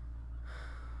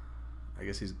 I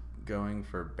guess he's going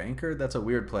for Banker. That's a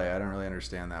weird play. I don't really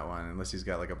understand that one, unless he's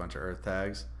got like a bunch of Earth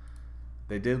tags.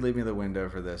 They did leave me the window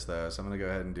for this, though, so I'm going to go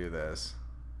ahead and do this.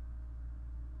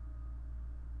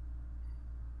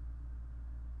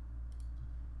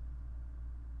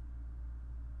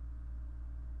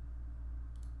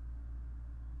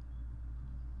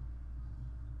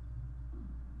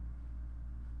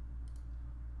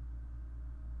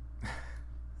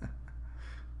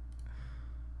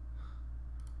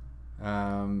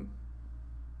 Um,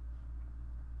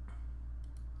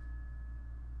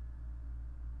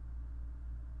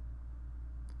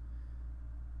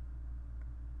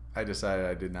 I decided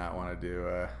I did not want to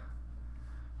do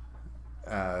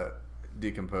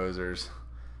decomposers.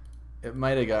 It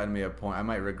might have gotten me a point. I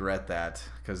might regret that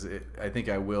because I think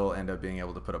I will end up being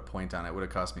able to put a point on it. It would have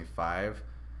cost me 5.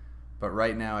 But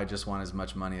right now I just want as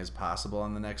much money as possible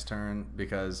on the next turn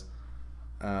because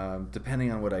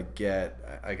depending on what I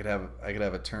get, I could have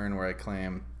a turn where I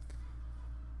claim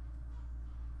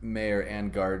Mayor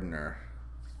and Gardener.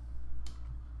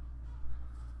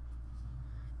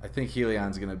 I think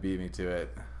Helion's going to beat me to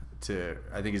it.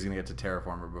 I think he's going to get to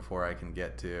Terraformer before I can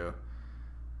get to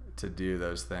do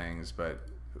those things, but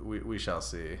we shall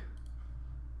see.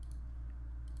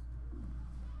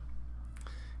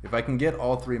 If I can get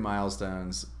all 3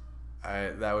 milestones,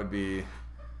 that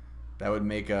would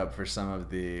make up for some of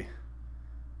the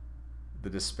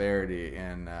disparity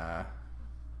in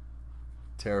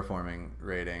terraforming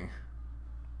rating.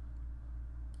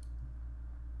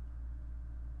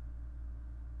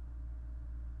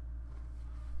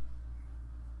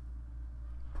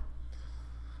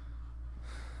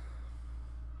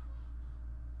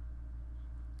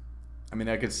 I mean,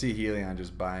 I could see Helion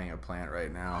just buying a plant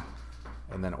right now,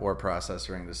 and then ore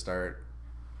processing to start.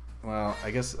 Well,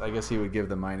 I guess he would give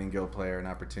the Mining Guild player an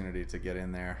opportunity to get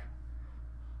in there.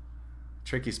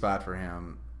 Tricky spot for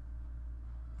him.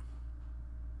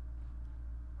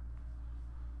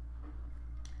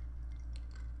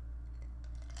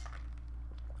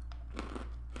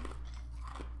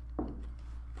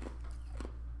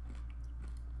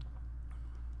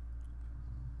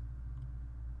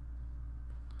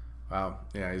 Wow,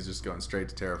 yeah, he's just going straight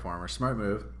to Terraformer. Smart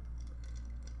move.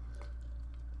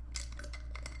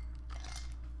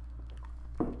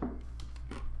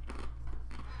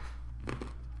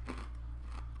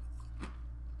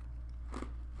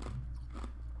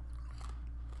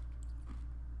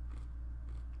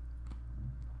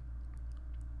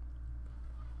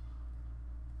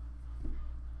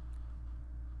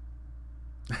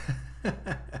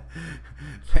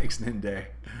 Thanks, Ninde.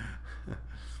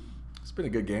 It's been a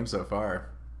good game so far.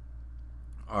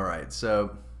 All right,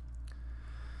 so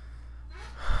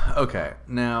okay,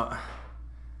 now,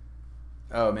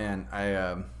 oh man,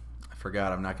 I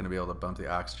forgot I'm not going to be able to bump the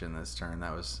oxygen this turn.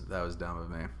 That was dumb of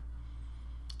me.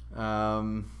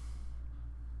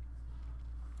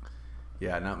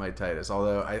 Yeah, not my tightest.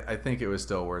 Although I think it was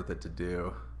still worth it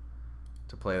to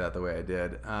play that the way I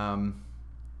did.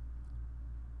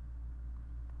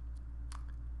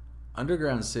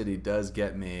 Underground City does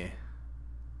get me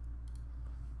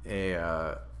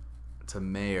to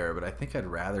Mayor, but I think I'd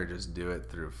rather just do it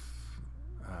through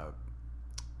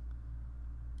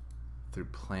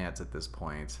plants at this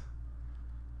point.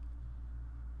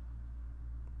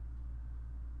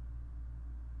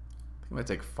 I think I might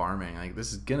take farming. Like,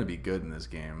 this is gonna be good in this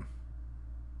game.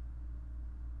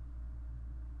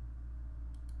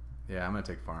 Yeah, I'm gonna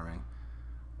take farming.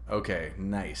 Okay,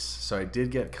 nice. So I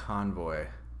did get convoy.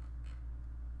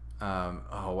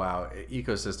 Oh wow,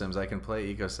 ecosystems. I can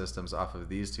play ecosystems off of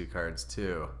these 2 cards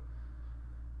too.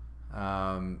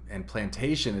 And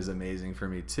plantation is amazing for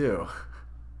me too.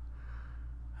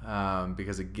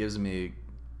 Because it gives me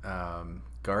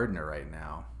gardener right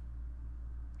now.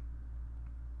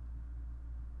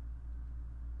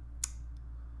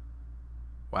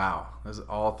 Wow,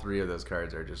 all 3 of those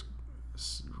cards are just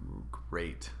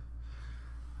great.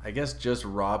 I guess just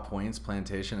raw points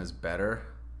plantation is better.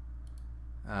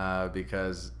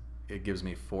 Because it gives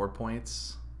me 4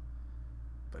 points.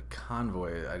 But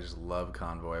convoy, I just love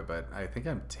convoy, but I think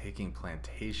I'm taking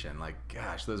plantation. Like,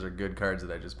 gosh, those are good cards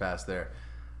that I just passed there.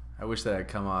 I wish that I'd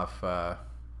come off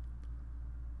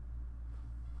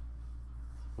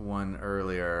one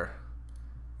earlier.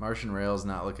 Martian Rail's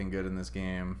not looking good in this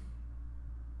game.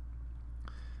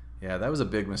 Yeah, that was a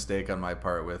big mistake on my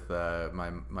part with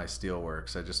my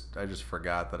steelworks. I just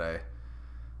forgot that I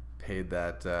paid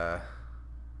that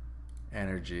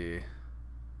energy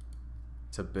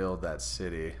to build that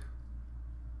city.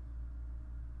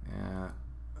 Yeah,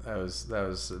 that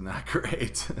was not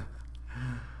great.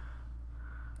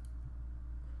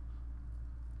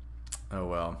 Oh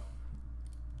well,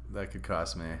 that could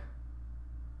cost me.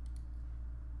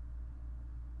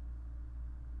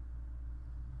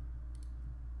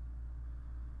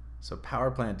 So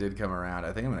power plant did come around.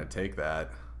 I think I'm going to take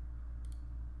that.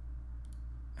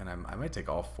 And I might take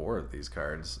all 4 of these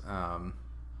cards.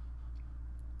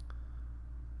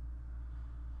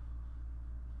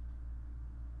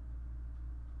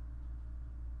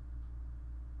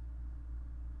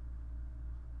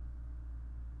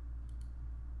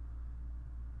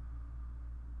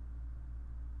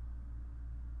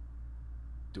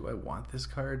 Do I want this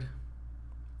card?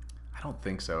 I don't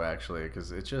think so, actually,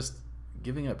 because it's just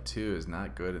giving up 2 is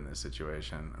not good in this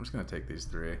situation. I'm just going to take these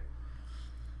 3.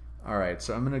 All right,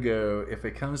 so I'm going to go, if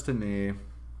it comes to me,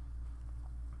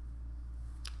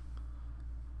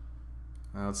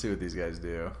 well, let's see what these guys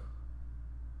do.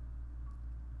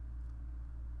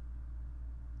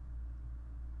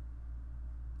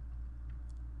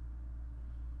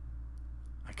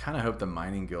 I kind of hope the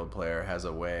Mining Guild player has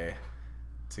a way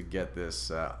to get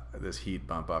this this heat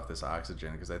bump off this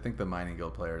oxygen, because I think the Mining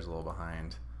Guild player is a little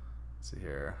behind. Let's see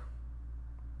here.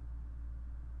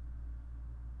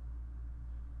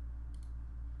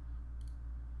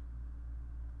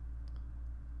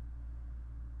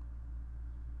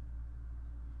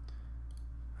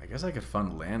 I guess I could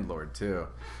fund Landlord too.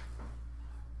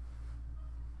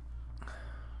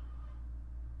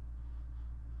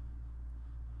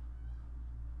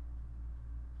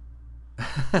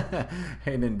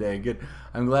 Hey Ninde, good.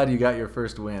 I'm glad you got your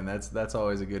first win. That's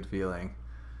always a good feeling.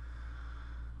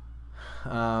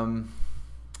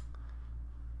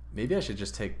 Maybe I should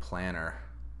just take Planner.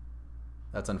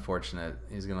 That's unfortunate.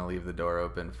 He's gonna leave the door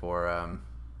open for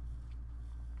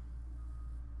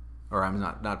or I'm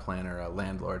not Planner,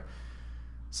 Landlord.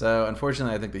 So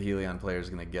unfortunately, I think the Helion player is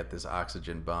gonna get this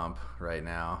oxygen bump right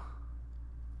now.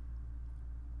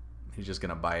 He's just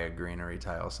gonna buy a greenery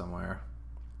tile somewhere.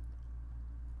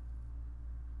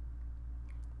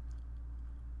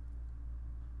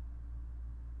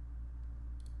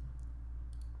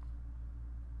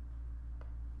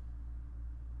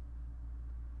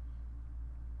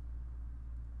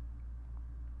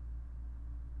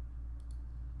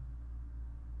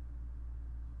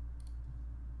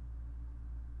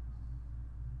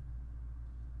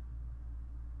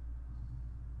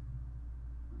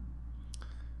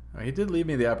 He did leave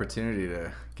me the opportunity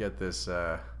to get this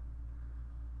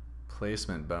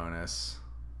placement bonus,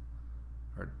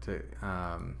 or to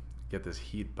get this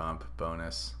heat bump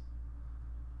bonus.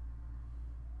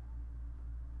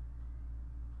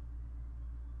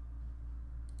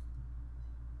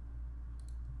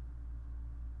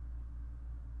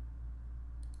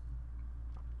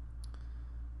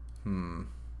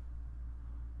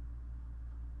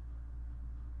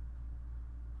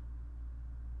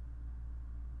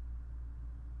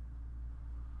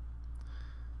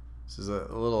 This is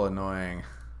a little annoying.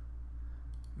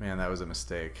 Man, that was a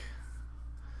mistake.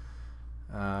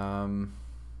 I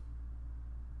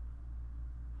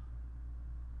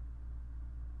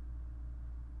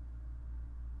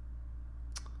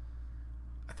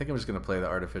think I'm just going to play the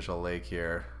artificial lake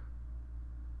here.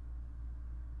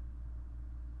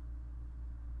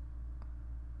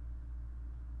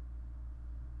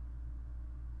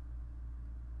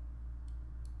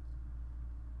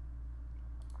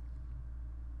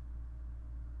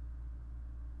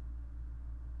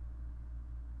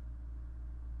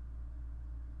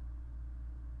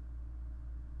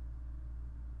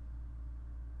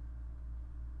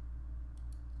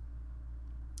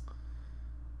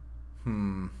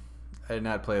 I did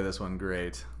not play this one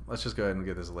great. Let's just go ahead and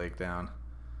get this lake down.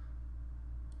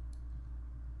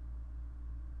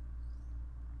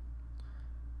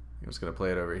 I'm just going to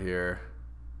play it over here.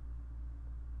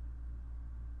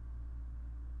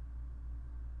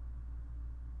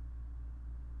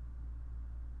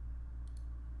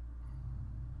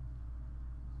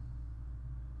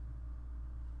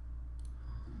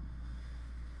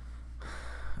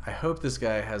 I hope this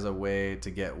guy has a way to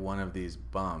get one of these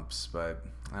bumps, but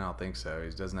I don't think so.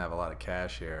 He doesn't have a lot of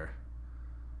cash here.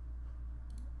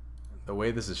 The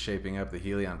way this is shaping up, the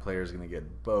Helion player is going to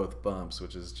get both bumps,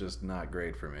 which is just not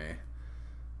great for me.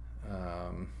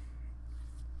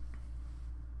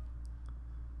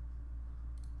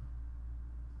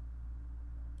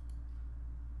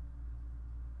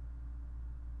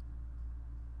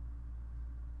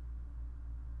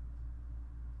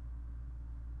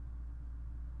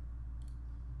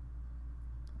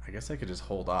 I guess I could just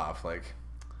hold off. Like,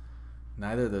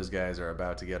 neither of those guys are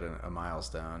about to get a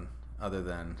milestone, other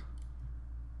than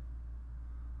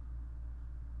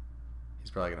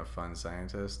he's probably going to fund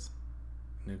scientist.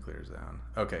 Nuclear zone.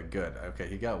 Okay, good. Okay,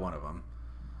 he got one of them.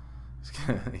 He's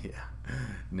gonna, yeah,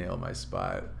 nail my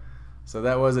spot. So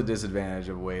that was a disadvantage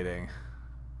of waiting.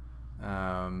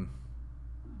 I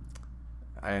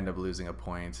end up losing a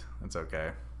point. That's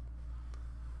okay.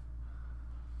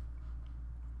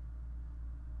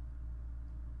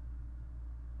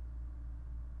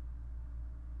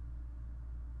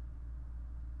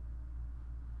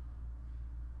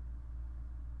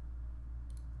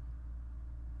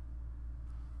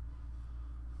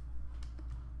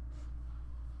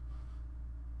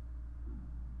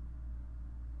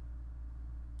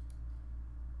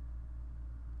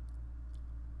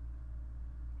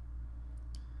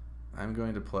 I'm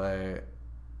going to play...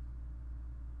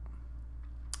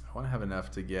 I want to have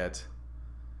enough to get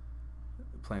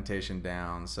plantation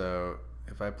down, so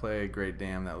if I play Great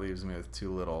Dam, that leaves me with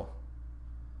too little.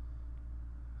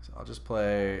 So I'll just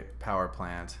play Power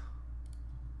Plant.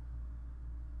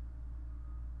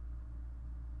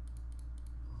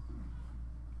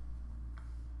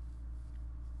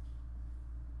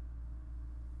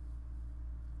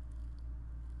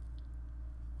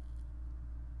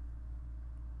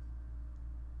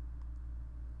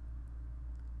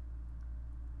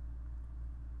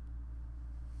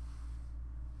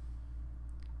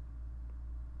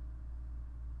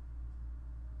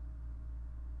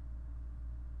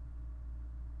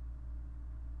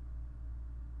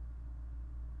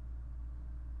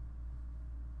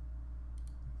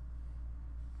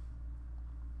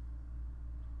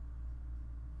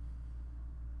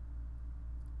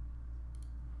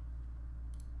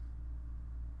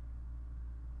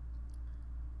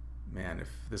 Man, if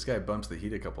this guy bumps the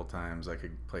heat a couple times, I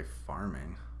could play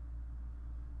farming.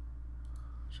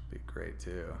 Should be great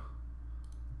too.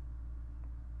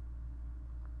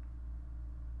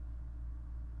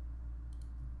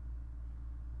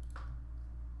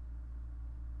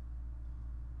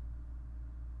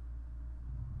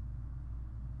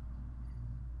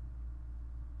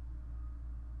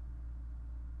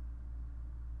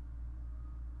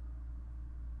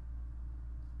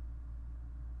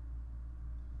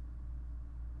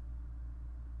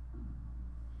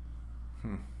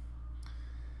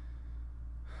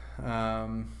 I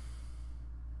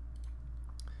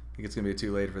think it's going to be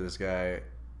too late for this guy.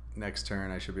 Next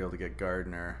turn, I should be able to get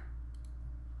Gardener.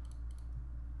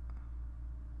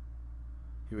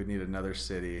 He would need another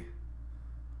city.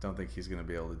 Don't think he's going to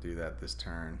be able to do that this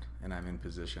turn, and I'm in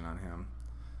position on him.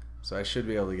 So I should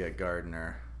be able to get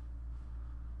Gardener.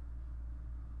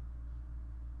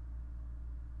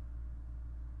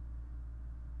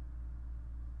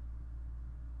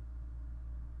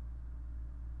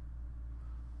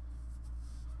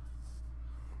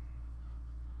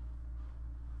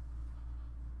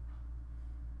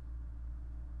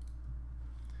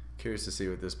 Curious to see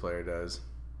what this player does.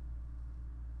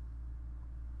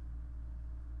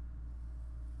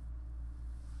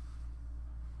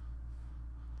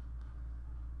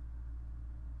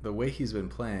 The way he's been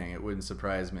playing, it wouldn't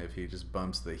surprise me if he just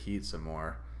bumps the heat some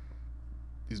more.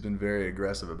 He's been very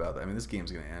aggressive about that. I mean, this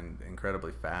game's going to end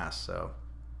incredibly fast, so.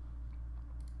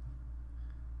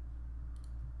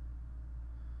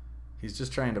 He's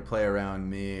just trying to play around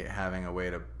me having a way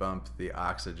to bump the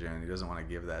oxygen. He doesn't want to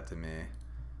give that to me.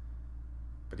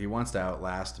 But he wants to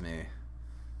outlast me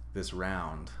this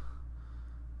round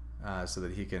so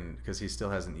that he can, because he still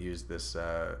hasn't used this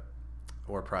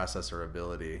ore processor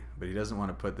ability, but he doesn't want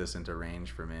to put this into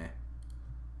range for me.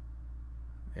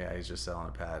 Yeah, he's just selling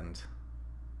a patent.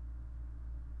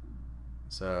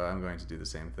 So I'm going to do the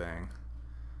same thing.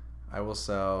 I will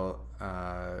sell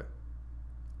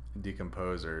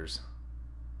decomposers.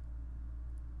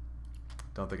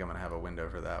 Don't think I'm going to have a window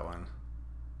for that one.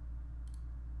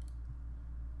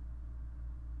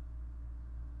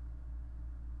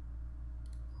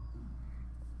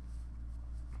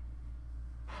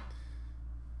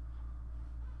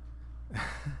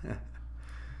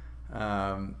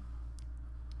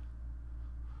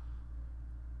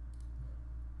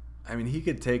 I mean, he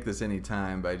could take this any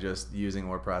time by just using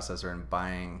ore processor and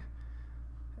buying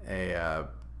a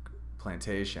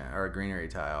plantation or a greenery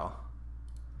tile.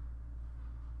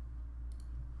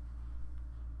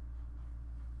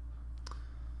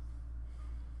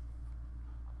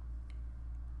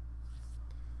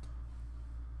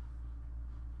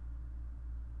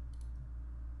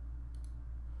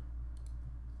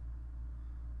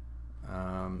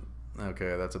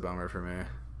 Okay, that's a bummer for me.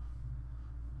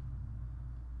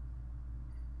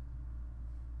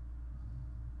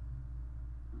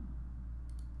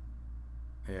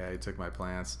 Yeah, he took my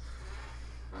plants.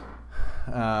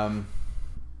 Yeah,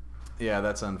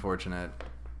 that's unfortunate.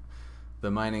 The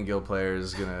Mining Guild player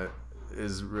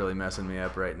is really messing me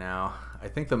up right now. I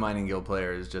think the Mining Guild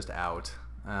player is just out.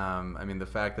 I mean, the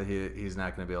fact that he's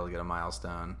not going to be able to get a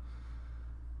milestone,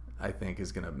 I think,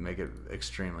 is going to make it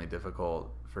extremely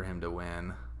difficult for him to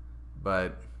win.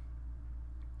 But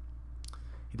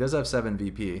he does have 7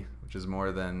 VP, which is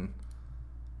more than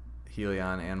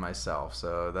Helion and myself,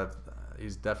 so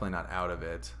he's definitely not out of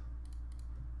it.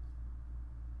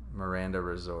 Miranda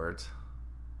Resort.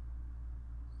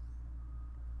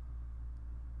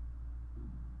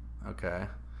 Okay.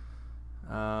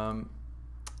 Man,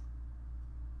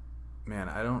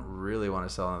 I don't really want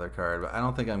to sell another card, but I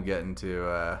don't think I'm getting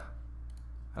to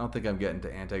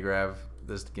anti-grav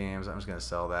this game, so I'm just gonna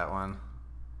sell that one.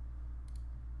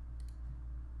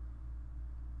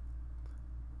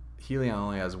 Helion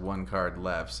only has one card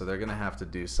left, so they're going to have to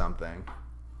do something.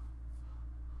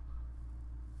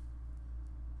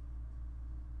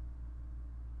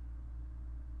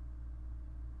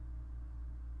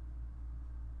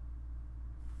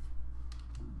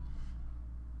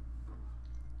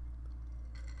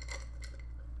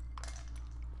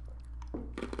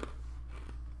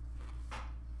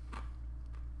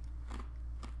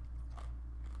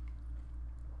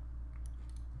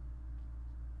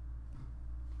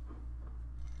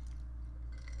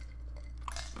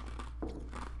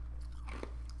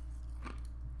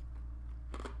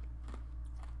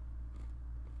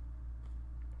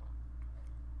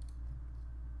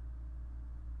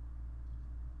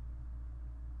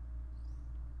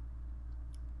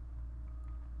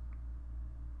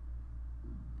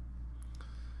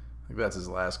 I think that's his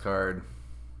last card.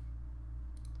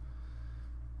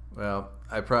 Well,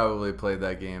 I probably played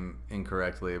that game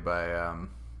incorrectly by,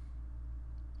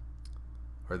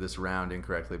 or this round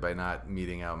incorrectly by not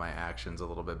meting out my actions a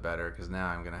little bit better, because now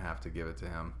I'm going to have to give it to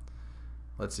him.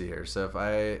 Let's see here. So if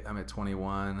I'm at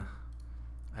 21,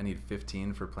 I need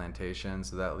 15 for plantation,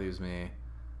 so that leaves me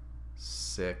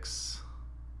 6.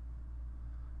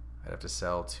 I'd have to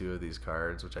sell 2 of these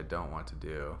cards, which I don't want to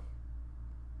do.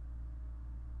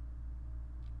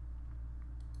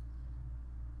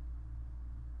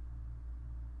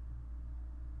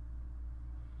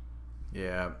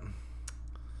 Yeah,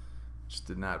 just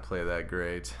did not play that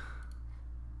great.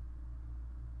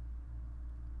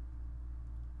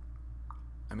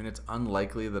 I mean, it's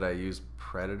unlikely that I use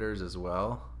predators as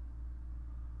well,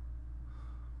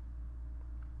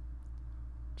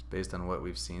 just based on what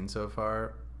we've seen so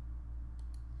far.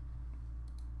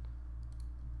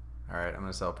 Alright, I'm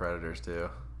going to sell predators too.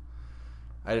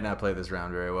 I did not play this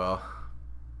round very well.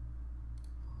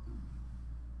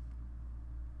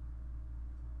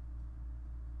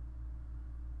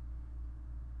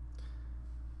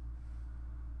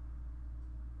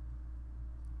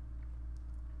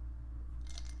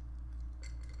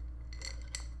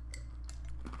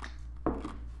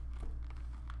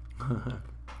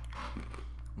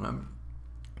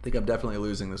 I think I'm definitely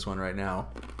losing this one right now.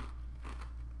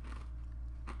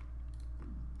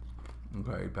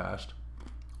 Okay, he passed.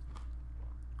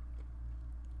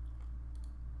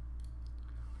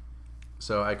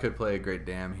 So I could play a Great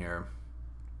Dam here.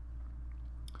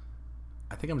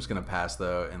 I think I'm just going to pass,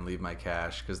 though, and leave my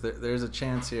cash, because there's a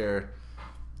chance here.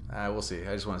 We'll see.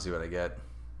 I just want to see what I get.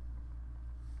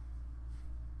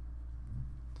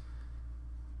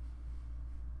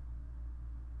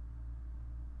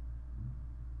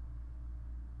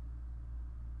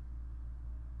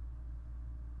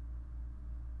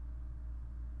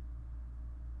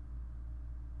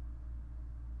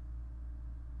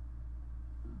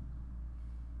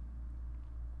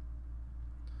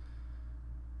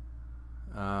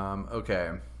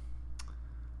 Okay.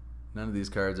 None of these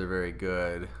cards are very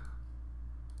good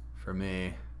for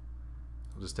me.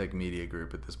 I'll just take Media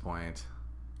Group at this point.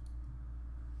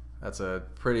 That's a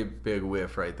pretty big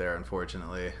whiff right there,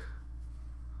 unfortunately.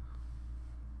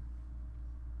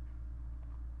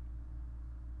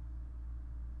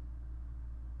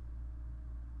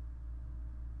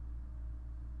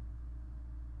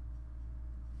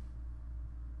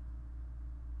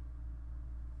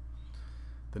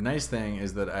 The nice thing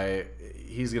is that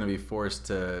he's going to be forced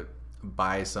to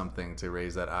buy something to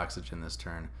raise that oxygen this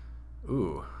turn.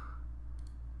 Ooh.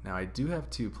 Now I do have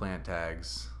 2 plant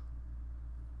tags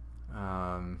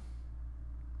for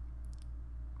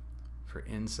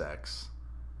insects,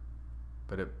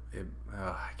 but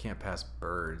I can't pass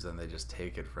birds and they just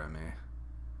take it from me.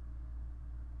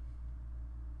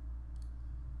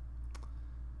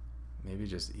 Maybe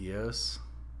just Eos.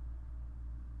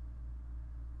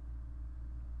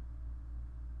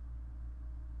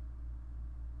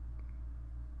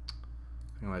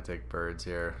 I'm going to take birds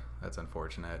here. That's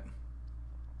unfortunate.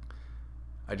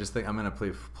 I just think I'm going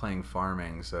to playing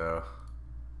farming, so...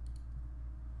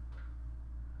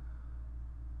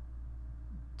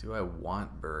 Do I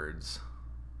want birds?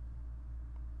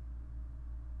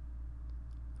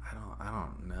 I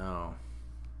don't know.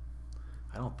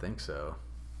 I don't think so.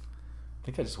 I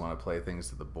think I just want to play things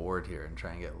to the board here and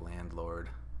try and get Landlord,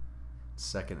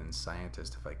 second and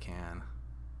Scientist if I can.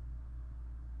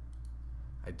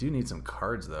 I do need some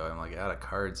cards, though. I'm like out of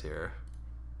cards here.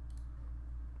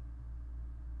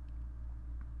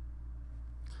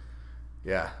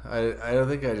 Yeah, I don't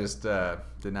think I just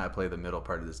did not play the middle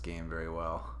part of this game very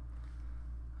well.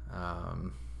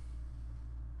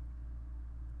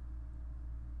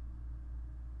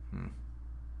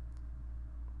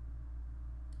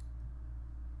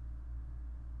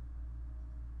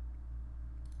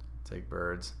 Take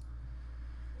birds.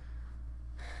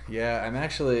 Yeah, I'm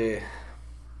actually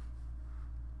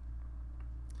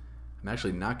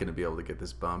not going to be able to get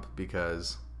this bump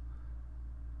because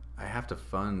I have to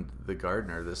fund the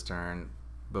gardener this turn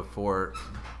before.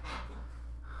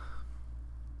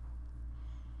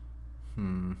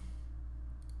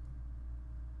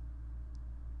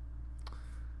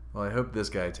 Well, I hope this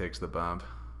guy takes the bump.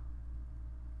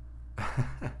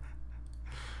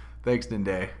 Thanks,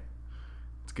 Ninde.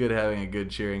 It's good having a good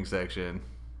cheering section.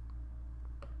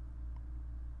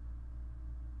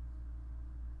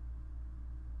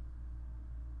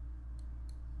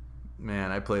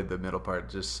 Man, I played the middle part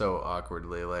just so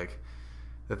awkwardly. Like,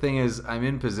 the thing is, I'm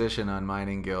in position on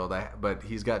Mining Guild, but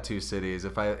he's got 2 cities.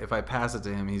 If I pass it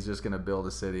to him, he's just gonna build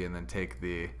a city and then take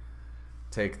the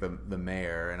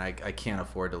mayor, and I can't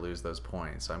afford to lose those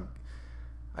points. So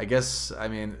I guess, I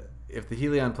mean, if the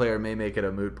Helion player may make it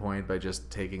a moot point by just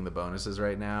taking the bonuses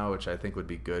right now, which I think would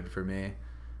be good for me,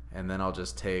 and then I'll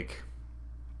just take,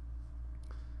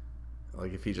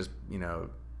 like, if he just,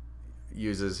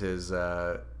 uses his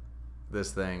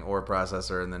this thing, ore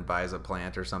processor, and then buys a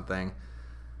plant or something,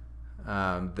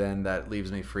 then that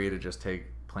leaves me free to just take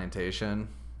plantation.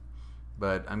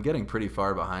 But I'm getting pretty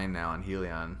far behind now on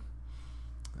Helion.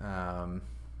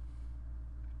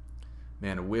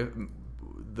 Man,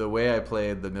 the way I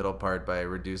played the middle part by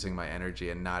reducing my energy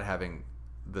and not having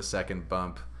the second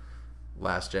bump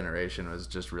last generation was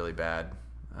just really bad.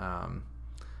 I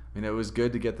mean, it was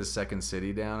good to get the second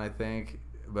city down, I think,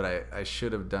 but I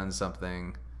should have done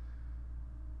something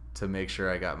to make sure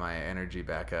I got my energy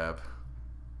back up.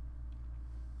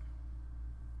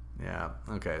 Yeah,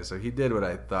 okay, so he did what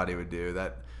I thought he would do.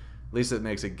 That, at least it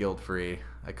makes it guilt-free.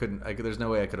 There's no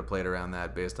way I could have played around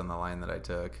that based on the line that I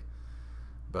took.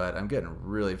 But I'm getting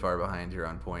really far behind here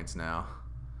on points now.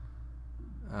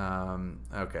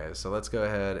 Okay, so let's go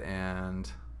ahead and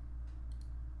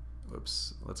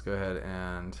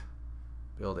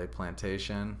build a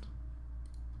plantation.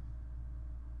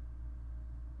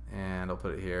 And I'll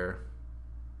put it here.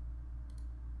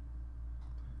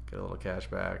 Get a little cash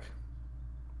back.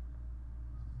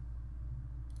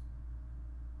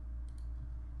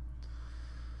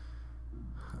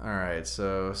 Alright,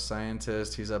 so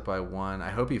Scientist, he's up by 1.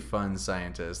 I hope he funds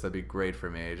Scientist. That'd be great for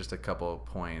me. Just a couple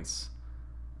points.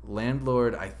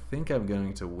 Landlord, I think I'm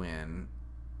going to win.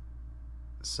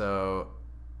 So,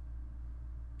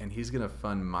 and he's going to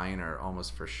fund Miner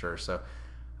almost for sure. So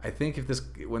I think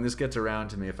when this gets around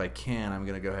to me, if I can, I'm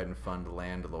going to go ahead and fund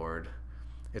Landlord.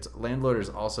 Landlord is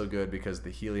also good because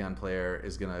the Helion player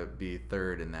is going to be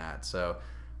third in that. So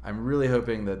I'm really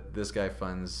hoping that this guy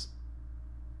funds.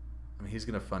 I mean, he's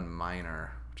going to fund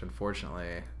Miner, which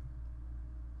unfortunately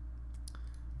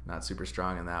not super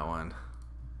strong in that one.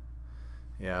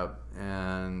 Yeah,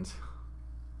 and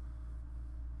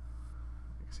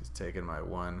I guess he's taking my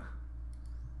 1.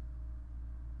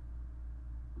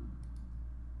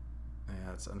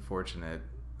 Yeah, it's unfortunate.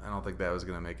 I don't think that was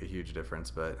going to make a huge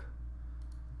difference, but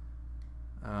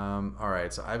all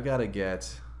right, so I've got to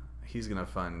get, he's going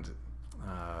to fund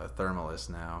Thermalist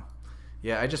now.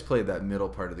 Yeah, I just played that middle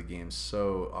part of the game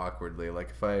so awkwardly.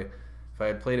 Like, if I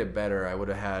had played it better, I would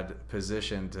have had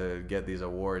position to get these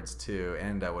awards too,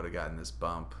 and I would have gotten this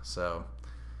bump. So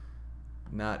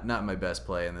not my best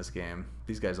play in this game.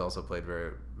 These guys also played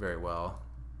very, very well.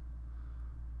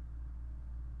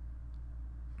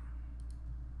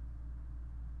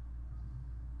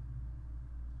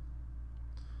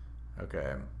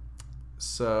 Okay,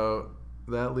 so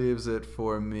that leaves it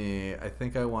for me. I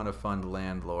think I want to fund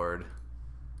Landlord.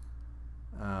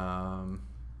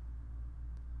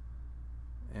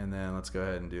 And then let's go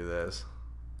ahead and do this.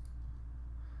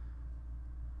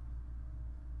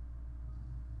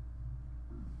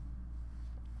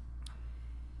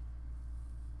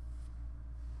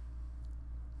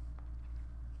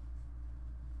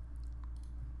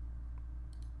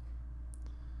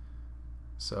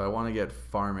 So I want to get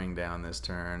farming down this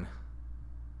turn.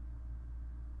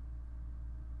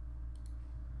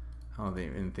 I don't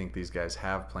even think these guys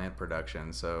have plant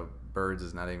production, so birds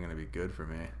is not even going to be good for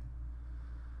me.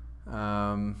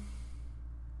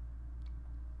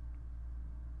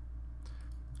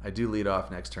 I do lead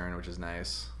off next turn, which is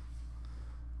nice.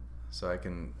 So I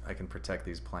can protect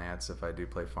these plants if I do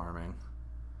play farming.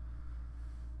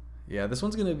 Yeah, this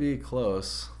one's going to be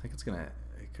close. I think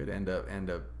it could end up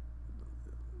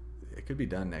it could be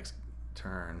done next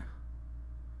turn.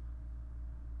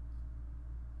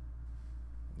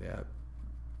 Yeah.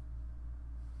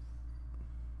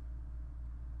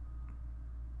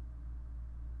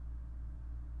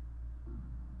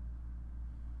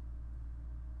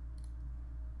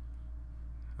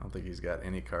 I don't think he's got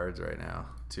any cards right now.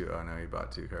 Oh no, he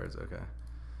bought 2 cards. Okay.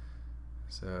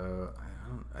 So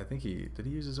I think did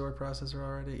he use his ore processor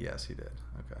already? Yes, he did.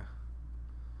 Okay.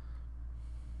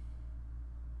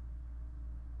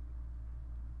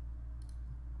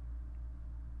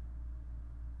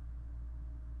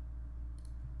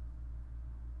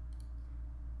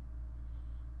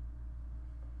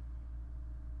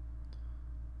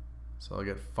 So I'll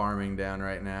get farming down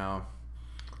right now.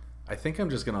 I think I'm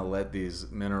just gonna let these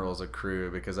minerals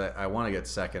accrue because I want to get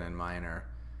second in miner.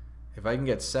 If I can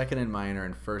get second in miner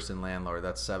and first in landlord,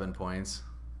 that's 7 points.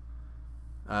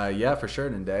 Yeah, for sure,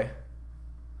 Ninde.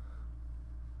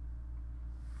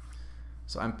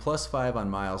 So I'm +5 on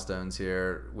milestones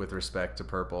here with respect to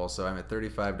purple. So I'm at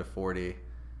 35 to 40.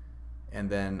 And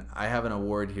then I have an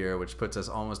award here which puts us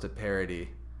almost at parity.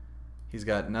 He's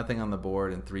got nothing on the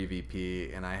board and 3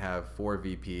 VP, and I have 4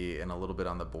 VP and a little bit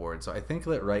on the board. So I think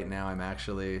that right now I'm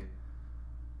actually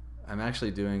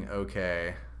doing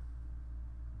okay.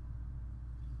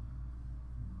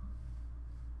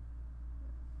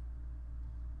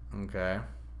 Okay.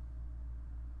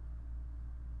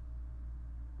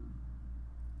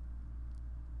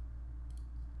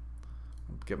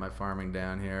 Get my farming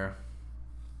down here.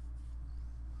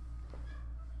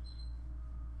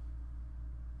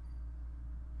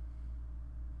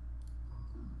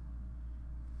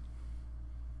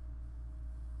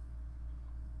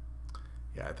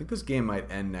 Yeah, I think this game might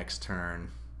end next turn.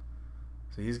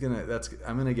 So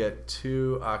I'm gonna get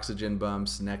 2 oxygen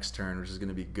bumps next turn, which is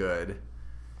gonna be good.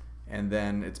 And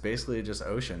then it's basically just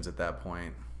oceans at that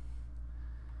point.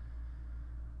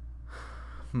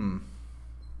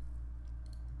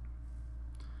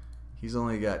 He's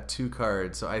only got 2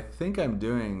 cards, so I think I'm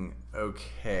doing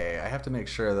okay. I have to make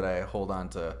sure that I hold on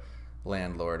to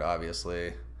landlord,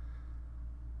 obviously.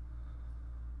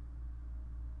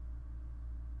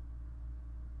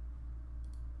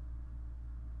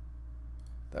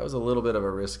 That was a little bit of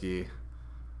a risky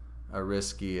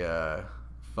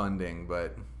funding,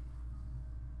 but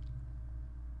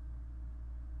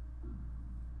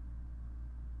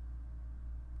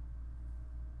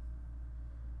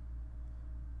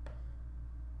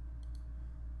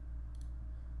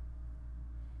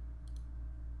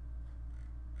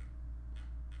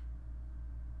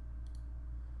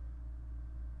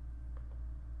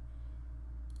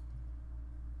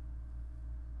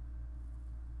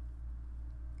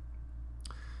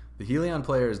the Helion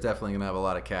player is definitely going to have a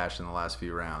lot of cash in the last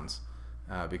few rounds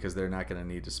because they're not going to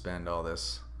need to spend all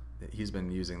this. He's been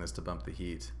using this to bump the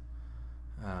heat.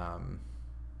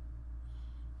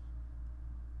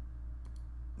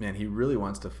 Man, he really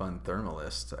wants to fund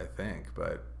Thermalist, I think,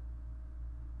 but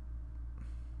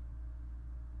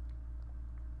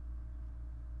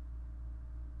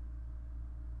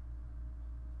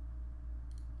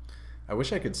I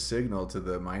wish I could signal to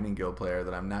the Mining Guild player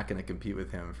that I'm not going to compete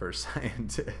with him for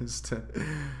Scientist,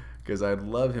 because I'd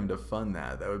love him to fund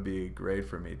that. That would be great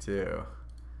for me too.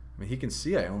 I mean, he can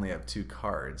see I only have 2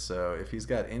 cards, so if he's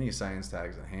got any science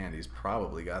tags in hand, he's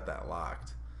probably got that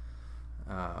locked.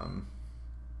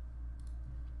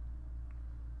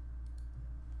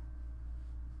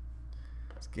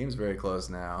 This game's very close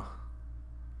now.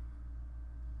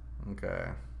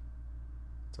 Okay.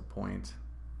 It's a point.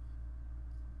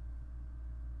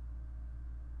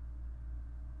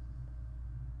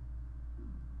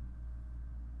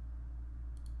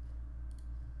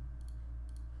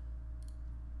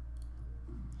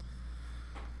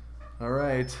 All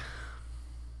right.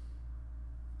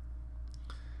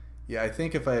 Yeah, I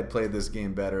think if I had played this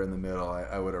game better in the middle,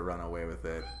 I would have run away with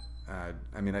it. I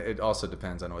mean, it also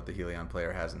depends on what the Helion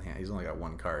player has in hand. He's only got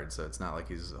 1 card, so it's not like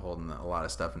he's holding a lot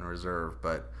of stuff in reserve.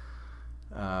 But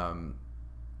I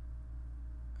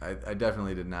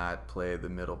definitely did not play the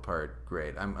middle part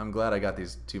great. I'm glad I got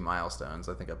these 2 milestones.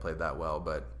 I think I played that well,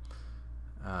 but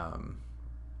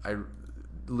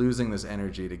losing this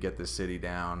energy to get this city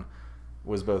down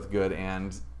was both good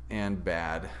and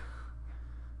bad.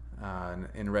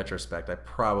 In retrospect, I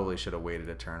probably should have waited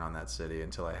a turn on that city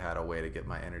until I had a way to get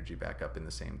my energy back up in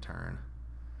the same turn.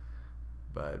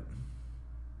 But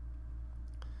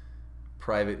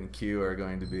Private and Q are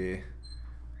going to be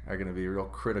real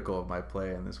critical of my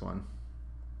play in this one.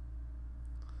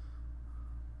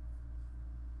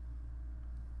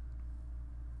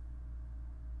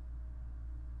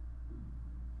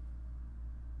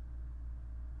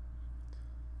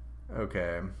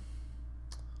 Okay.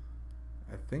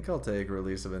 I think I'll take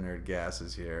release of inert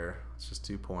gases here. It's just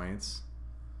 2 points.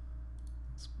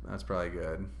 That's probably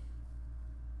good.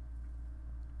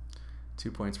 2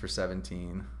 points for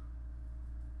 17.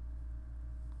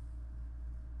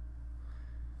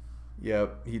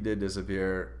 Yep, he did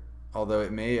disappear. Although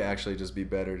it may actually just be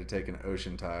better to take an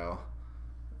ocean tile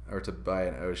or to buy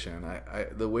an ocean.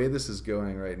 The way this is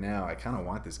going right now, I kind of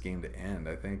want this game to end.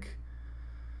 I think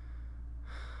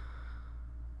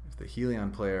if the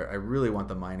Helion player, I really want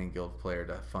the Mining Guild player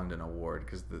to fund an award,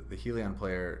 because the Helion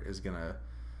player is going to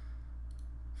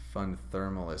fund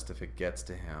Thermalist if it gets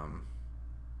to him.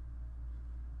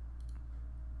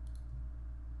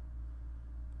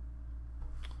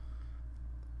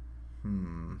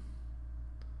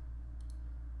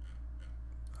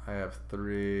 I have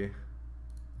 3.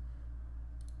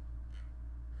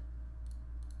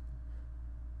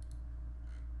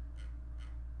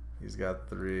 He's got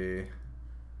 3.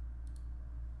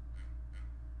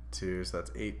 2, so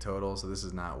that's 8 total, so this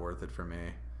is not worth it for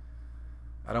me.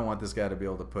 I don't want this guy to be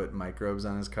able to put microbes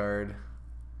on his card.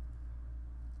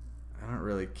 I don't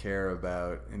really care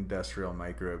about industrial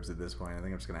microbes at this point. I think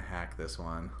I'm just going to hack this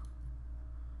one.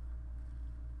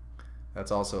 That's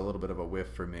also a little bit of a whiff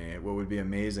for me. What would be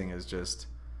amazing is just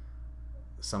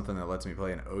something that lets me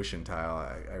play an ocean tile.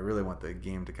 I really want the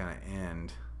game to kind of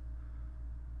end.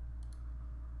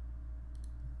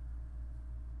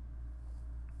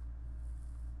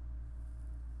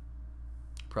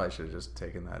 Probably should have just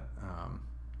taken that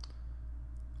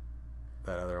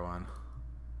that other one.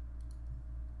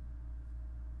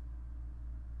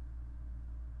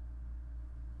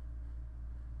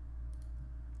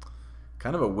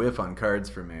 Kind of a whiff on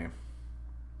cards for me.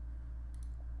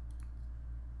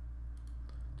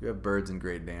 Do have birds and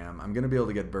Great Dam. I'm going to be able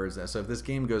to get birds now. So if this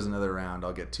game goes another round,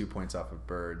 I'll get 2 points off of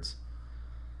birds.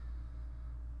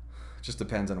 It just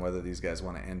depends on whether these guys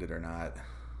want to end it or not.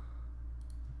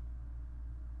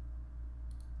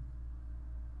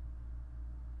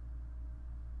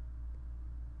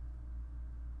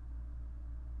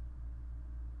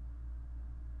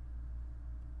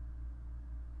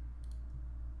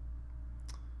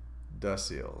 Dust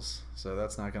seals, so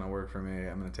that's not going to work for me.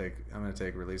 I'm going to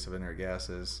take release of inert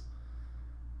gases,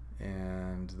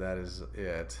 and that is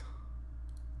it.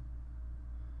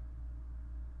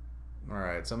 All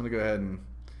right, so I'm going to go ahead and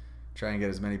try and get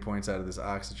as many points out of this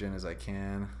oxygen as I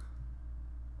can.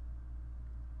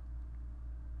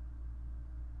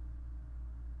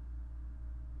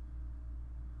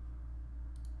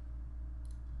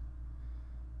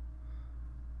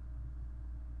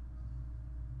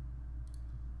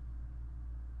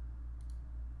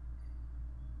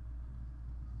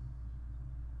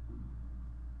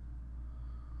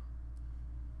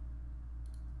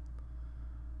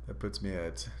 That puts me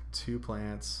at 2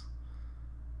 plants.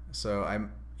 So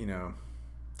I'm,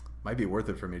 might be worth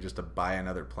it for me just to buy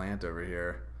another plant over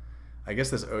here. I guess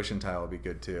this ocean tile will be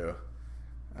good too,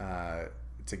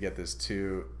 to get this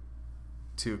two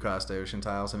cost ocean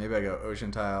tile. So maybe I go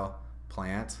ocean tile,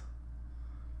 plant,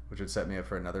 which would set me up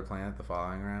for another plant the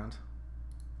following round.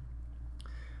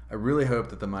 I really hope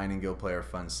that the Mining Guild player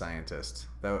funds scientist.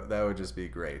 That would just be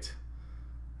great,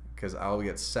 because I'll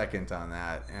get second on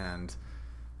that, and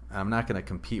I'm not going to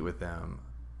compete with them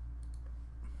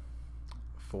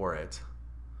for it.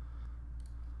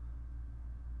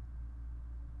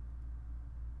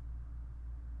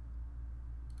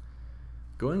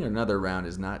 Going another round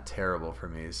is not terrible for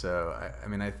me, so I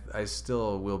mean I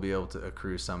still will be able to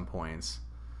accrue some points.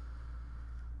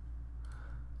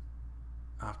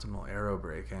 Optimal arrow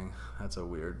breaking. That's a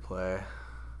weird play.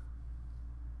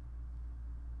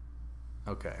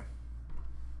 Okay.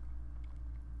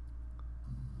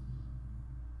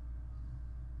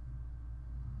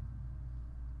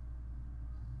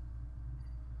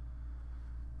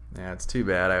 Yeah, it's too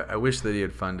bad. I wish that he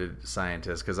had funded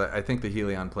scientists, because I think the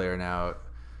Helion player now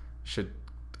should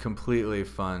completely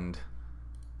fund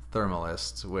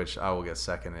thermalists, which I will get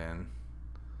second in.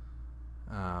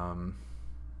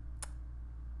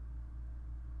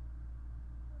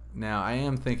 Now I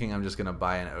am thinking I'm just going to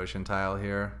buy an ocean tile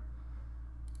here.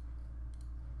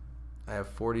 I have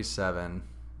 47.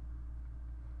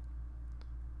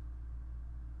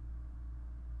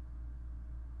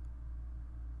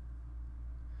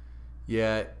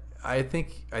 Yeah, I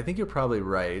think you're probably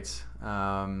right.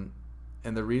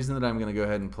 And the reason that I'm going to go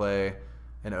ahead and play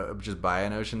and just buy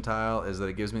an ocean tile is that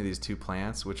it gives me these 2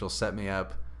 plants, which will set me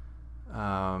up.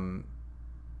 Let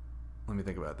me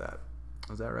think about that.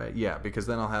 Is that right? Yeah, because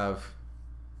then I'll have,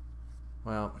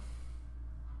 well,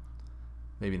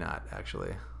 maybe not actually.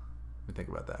 Let me think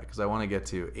about that, because I want to get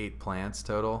to 8 plants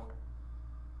total.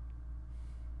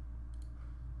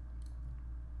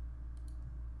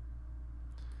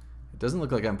 It doesn't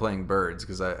look like I'm playing birds,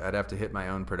 because I'd have to hit my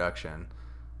own production.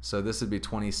 So this would be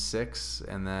 26,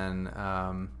 and then,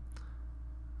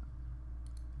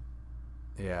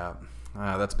 yeah,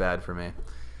 that's bad for me.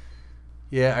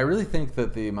 Yeah, I really think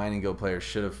that the Mining Guild player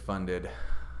should have funded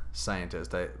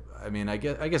scientist. I mean, I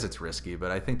guess it's risky,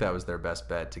 but I think that was their best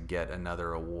bet to get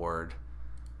another award.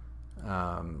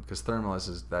 Because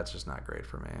Thermalist that's just not great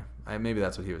for me. Maybe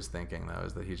that's what he was thinking, though,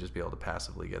 is that he'd just be able to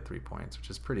passively get 3 points, which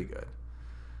is pretty good.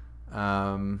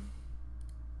 All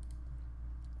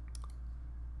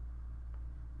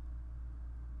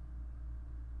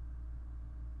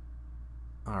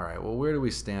right, well, where do we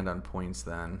stand on points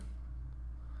then?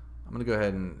 I'm going to go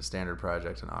ahead and standard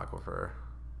project an aquifer.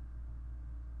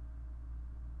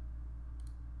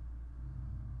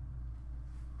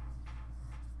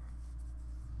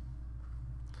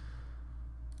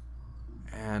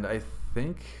 And I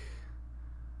think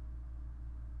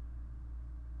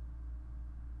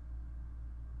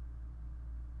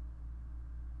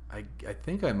I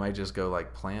think I might just go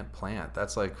like plant.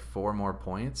 That's like 4 more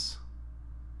points.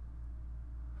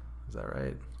 Is that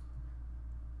right?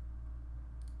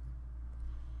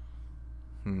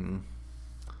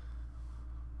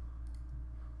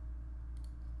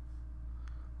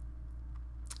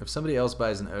 If somebody else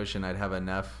buys an ocean, I'd have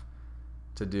enough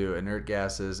to do inert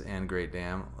gases and Great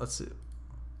Dam. Let's see.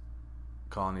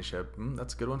 Colony ship.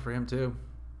 That's a good one for him too.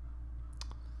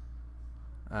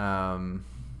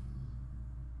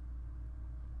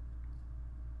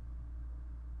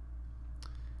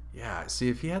 Yeah, see,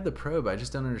 if he had the probe, I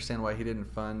just don't understand why he didn't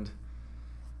fund.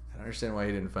 I don't understand why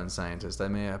he didn't fund scientist.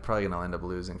 I'm probably gonna end up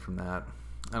losing from that.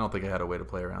 I don't think I had a way to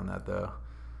play around that though.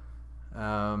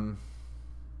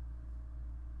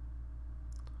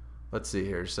 Let's see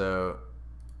here. So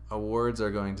awards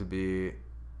are going to be.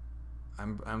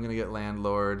 I'm gonna get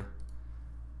Landlord.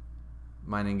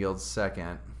 Mining Guild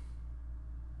second.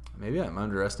 Maybe I'm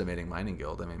underestimating Mining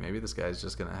Guild. I mean, maybe this guy's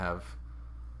just gonna have.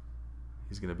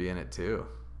 He's gonna be in it too.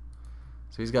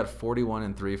 So he's got 41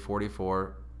 and 3,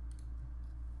 44.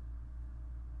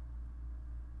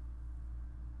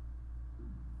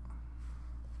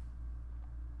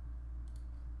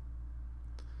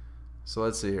 So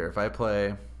let's see here. If I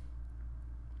play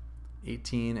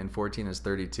 18 and 14 is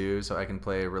 32, so I can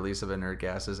play release of inert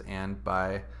gases and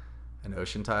buy an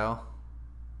ocean tile.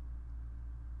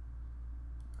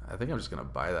 I think I'm just going to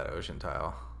buy that ocean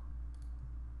tile.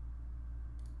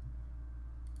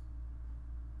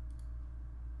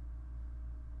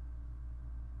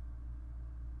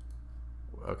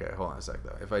 Okay, hold on a sec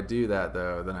though. If I do that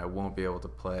though, then I won't be able to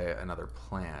play another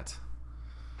plant.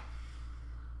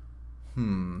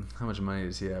 How much money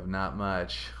does he have? Not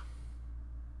much.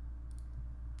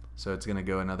 So it's gonna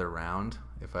go another round.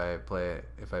 If I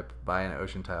buy an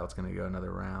ocean tile, it's gonna go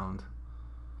another round.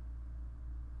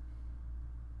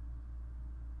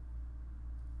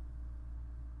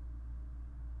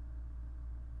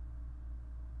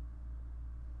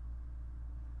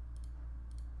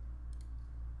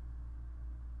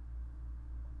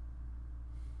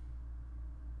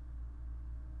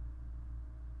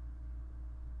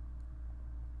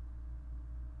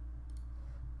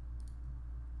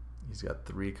 He's got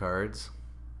 3 cards.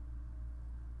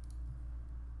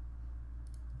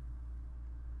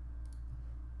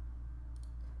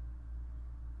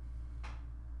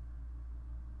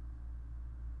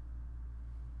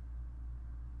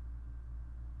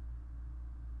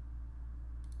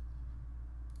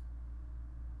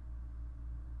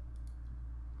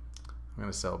 I'm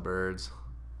going to sell birds.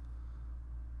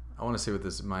 I want to see what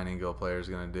this Mining Guild player is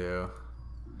going to do.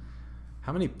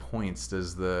 How many points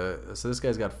does so this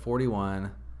guy's got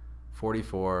 41,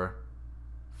 44,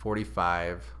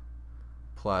 45,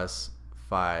 plus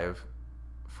 5,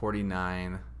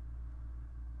 49,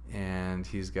 and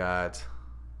he's got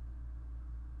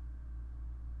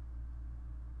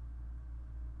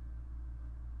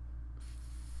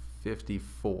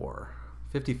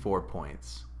 54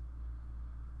 points.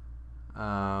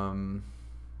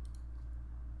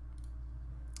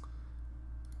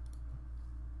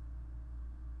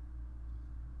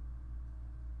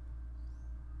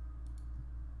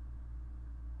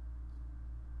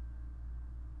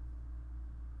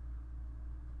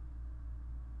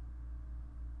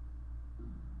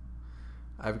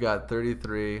 I've got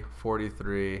 33,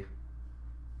 43,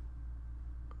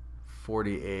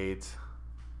 48,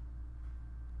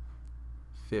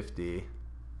 50,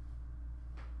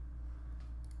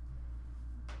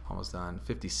 almost done,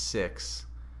 56,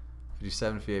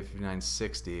 57, 58, 59,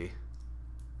 60,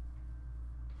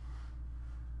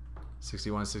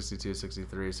 61, 62,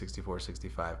 63, 64,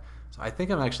 65. So I think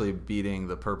I'm actually beating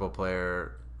the purple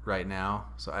player right now.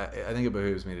 So I think it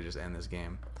behooves me to just end this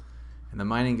game. And the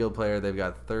Mining Guild player, they've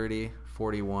got 30,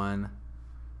 41,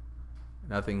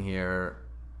 nothing here.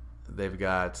 They've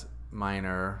got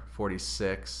Miner,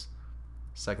 46,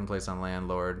 second place on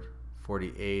Landlord,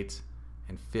 48,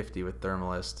 and 50 with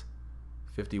Thermalist,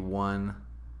 51,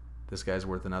 This guy's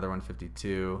worth another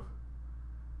 152.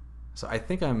 So I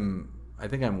think I'm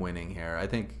winning here. I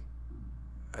think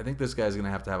this guy's gonna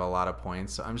have to have a lot of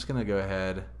points. So I'm just gonna go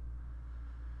ahead.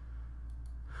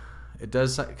 It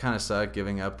does kind of suck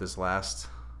giving up this last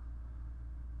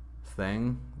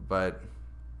thing, but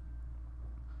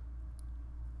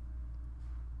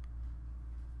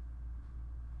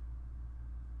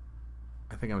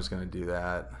I think I'm just gonna do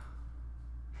that.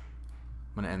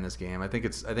 I'm gonna end this game. I think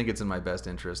it's in my best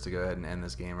interest to go ahead and end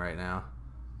this game right now.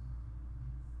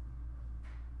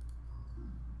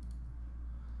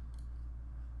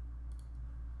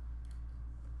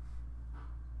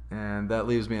 And that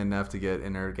leaves me enough to get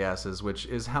inert gases, which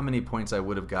is how many points I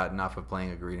would have gotten off of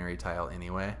playing a greenery tile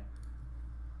anyway.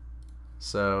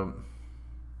 So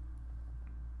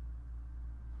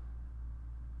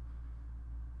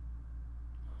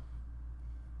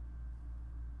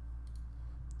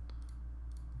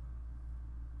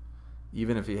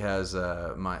even if he has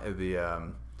the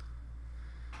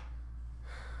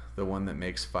one that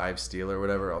makes 5 steel or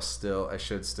whatever, I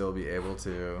should still be able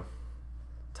to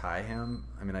tie him.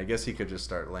 I mean, I guess he could just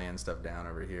start laying stuff down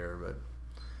over here, but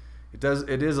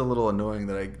it is a little annoying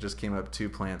that I just came up 2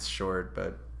 plants short,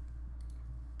 but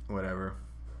whatever.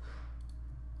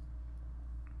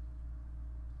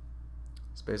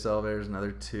 Space elevators,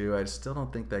 another 2. I still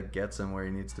don't think that gets him where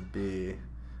he needs to be.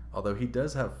 Although he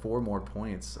does have 4 more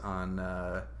points on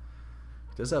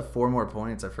he does have 4 more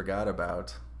points I forgot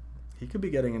about. He could be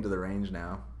getting into the range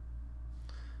now.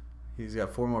 He's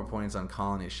got 4 more points on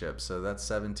colony ships, so that's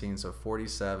 17, so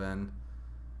 47,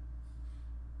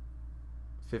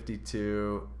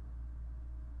 52,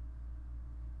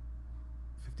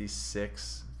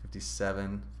 56,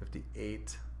 57,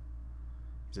 58.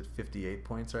 He's at 58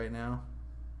 points right now.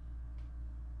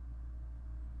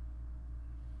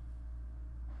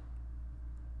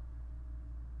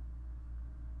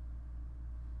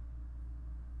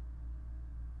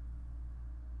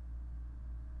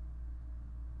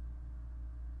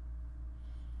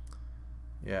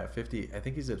 Yeah, 50. I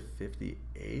think he's at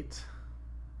 58.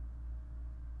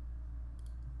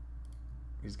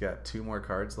 He's got 2 more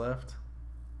cards left.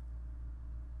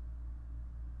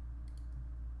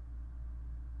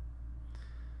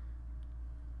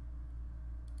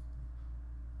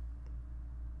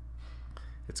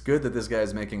 It's good that this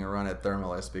guy's making a run at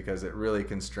Thermalist because it really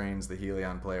constrains the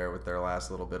Helion player with their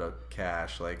last little bit of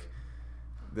cash. Like,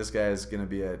 this guy's going to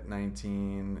be at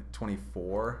 19,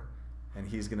 24. And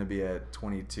he's going to be at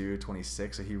 22,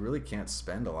 26, so he really can't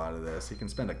spend a lot of this. He can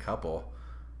spend a couple,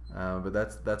 but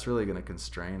that's really going to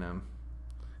constrain him.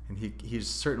 And he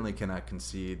certainly cannot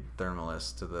concede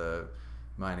Thermalist to the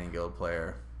Mining Guild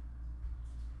player.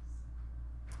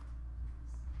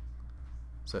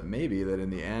 So it may be that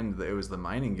in the end, it was the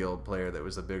Mining Guild player that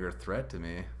was a bigger threat to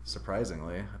me,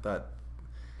 surprisingly. I thought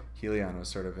Helion was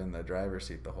sort of in the driver's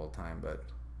seat the whole time, but...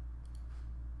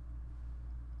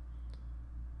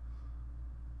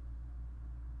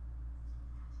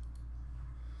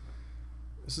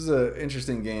 This is an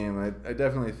interesting game. I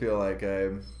definitely feel like I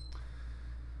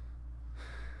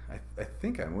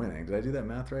think I'm winning. Did I do that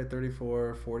math right?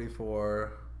 34,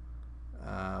 44,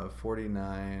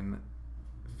 49,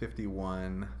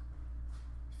 51,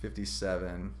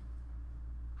 57,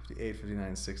 58,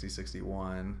 59, 60,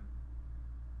 61,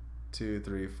 2,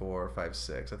 3, 4, 5,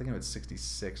 6. I think I'm at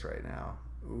 66 right now.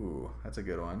 Ooh, that's a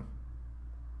good one.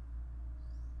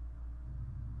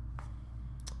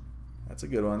 That's a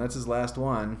good one. That's his last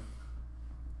one.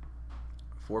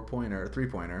 4-pointer,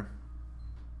 3-pointer.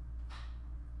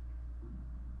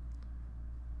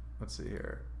 Let's see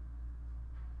here.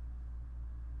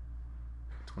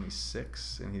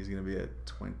 26, and he's going to be at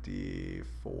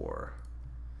 24.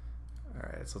 All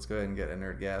right, so let's go ahead and get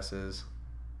inert gases.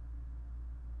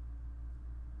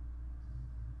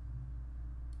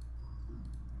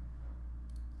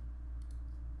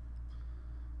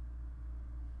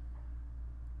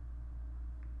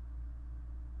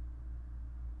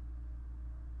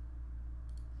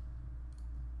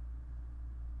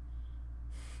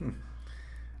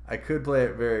 I could play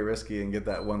it very risky and get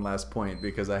that one last point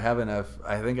because I have enough.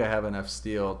 I think I have enough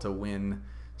steel to win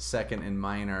second in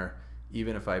minor,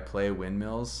 even if I play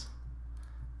windmills.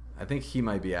 I think he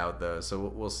might be out though, so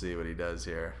we'll see what he does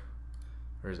here.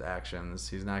 Or his actions.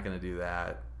 He's not going to do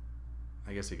that.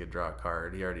 I guess he could draw a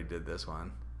card. He already did this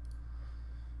one.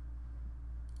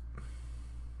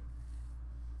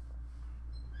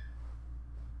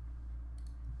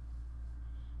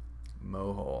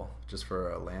 Mohole, just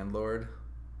for a landlord.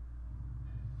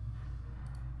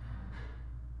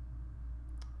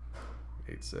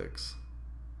 Eight, 6.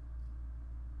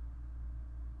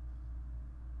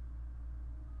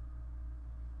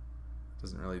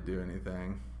 Doesn't really do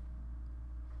anything.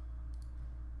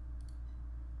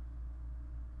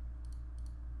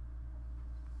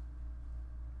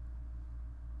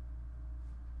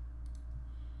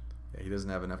 Yeah, he doesn't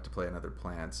have enough to play another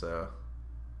plant, so...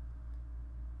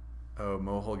 Oh,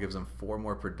 Mohole gives him 4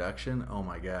 more production? Oh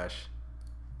my gosh.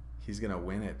 He's going to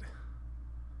win it.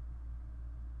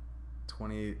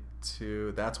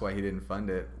 22. That's why he didn't fund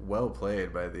it. Well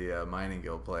played by the Mining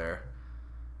Guild player.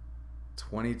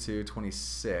 22,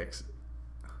 26.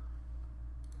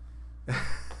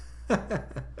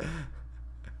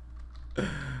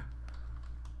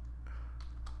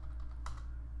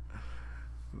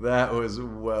 That was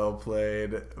well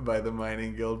played by the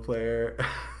Mining Guild player.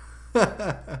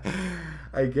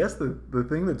 I guess the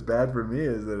thing that's bad for me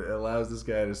is that it allows this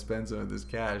guy to spend some of this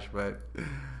cash, but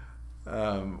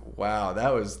wow,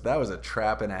 that was a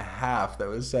trap and a half that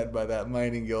was set by that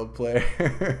Mining Guild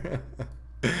player.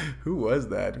 Who was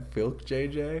that? Filk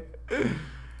JJ?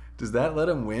 Does that let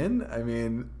him win? I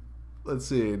mean, let's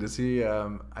see. Does he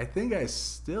I think I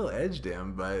still edged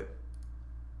him, but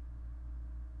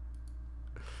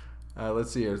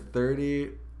let's see here.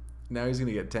 30. Now he's going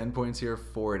to get 10 points here.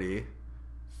 40,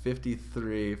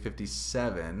 53,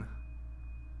 57.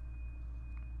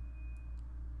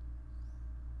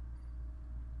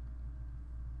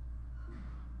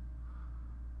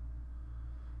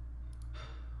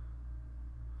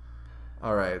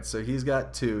 All right, so he's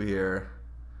got 2 here.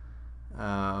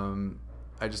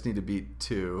 I just need to beat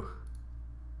 2.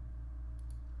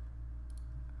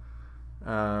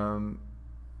 And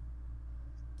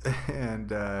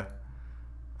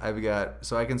I've got,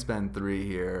 so I can spend 3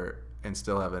 here and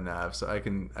still have enough, so I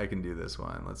can do this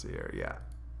one. Let's see here. Yeah.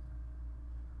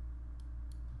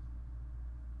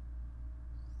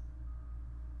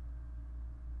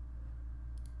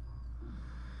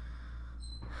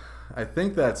 I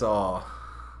think that's all.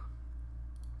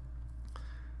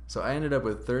 So I ended up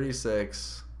with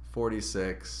 36,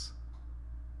 46,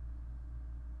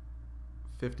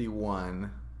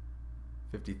 51,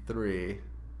 53,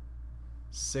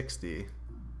 60.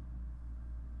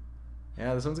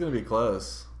 Yeah, this one's going to be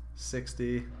close.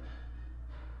 60,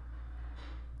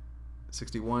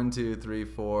 61, 2, 3,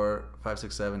 4, 5,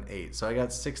 6, 7, 8. So I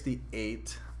got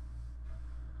 68.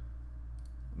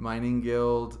 Mining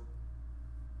Guild,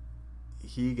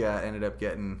 he ended up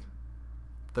getting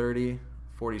 30,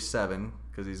 47,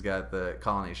 because he's got the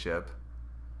colony ship.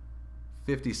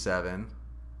 57.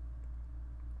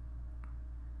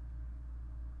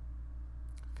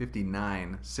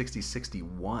 59, 60,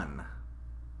 61.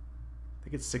 I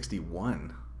think it's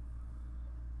 61.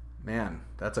 Man,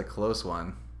 that's a close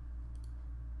one.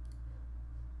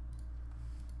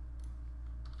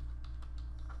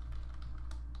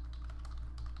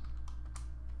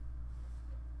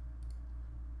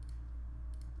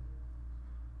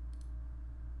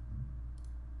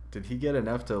 Did he get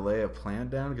enough to lay a plant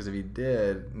down? Because if he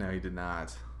did, no, he did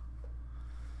not.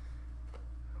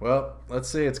 Well, let's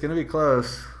see. It's going to be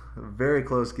close. A very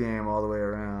close game all the way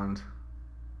around.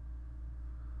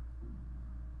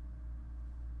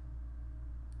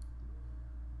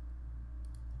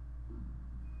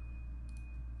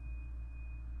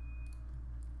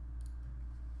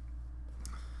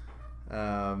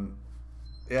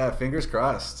 Yeah, fingers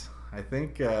crossed. I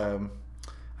think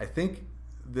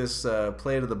this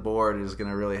play to the board is going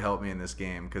to really help me in this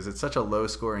game, because it's such a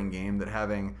low-scoring game that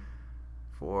having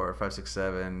 4, 5, 6,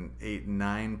 7, 8,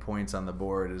 9 points on the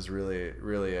board is really,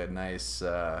 really a nice,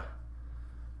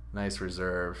 nice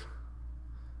reserve.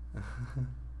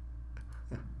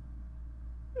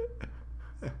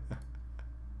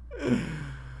 We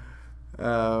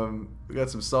got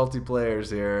some salty players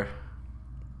here.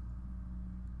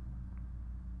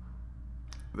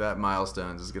 That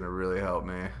milestones is going to really help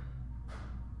me.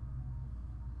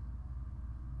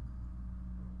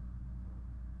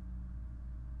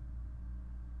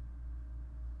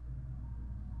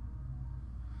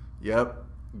 Yep,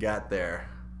 got there.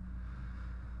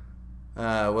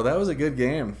 Well, that was a good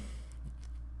game.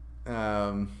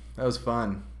 That was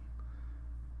fun.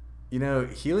 You know,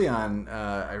 Helion,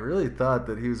 I really thought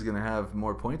that he was going to have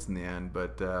more points in the end,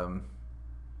 but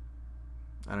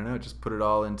I don't know, just put it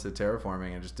all into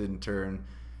terraforming and just didn't turn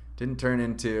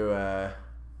into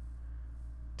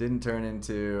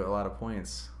a lot of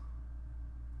points.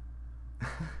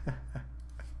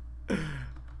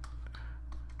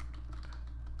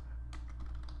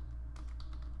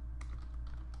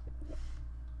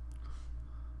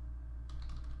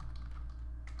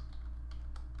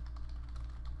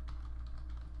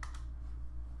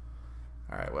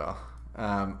 All right, well,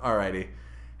 alrighty.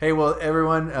 Hey, well,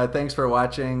 everyone, thanks for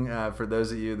watching. For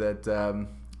those of you that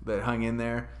that hung in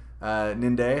there,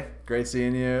 Ninde, great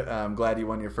seeing you. I'm glad you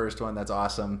won your first one. That's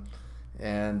awesome.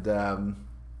 And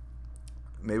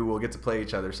maybe we'll get to play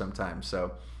each other sometime.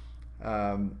 So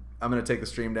I'm going to take the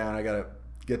stream down. I got to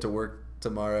get to work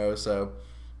tomorrow. So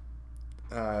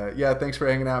yeah, thanks for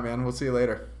hanging out, man. We'll see you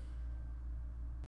later.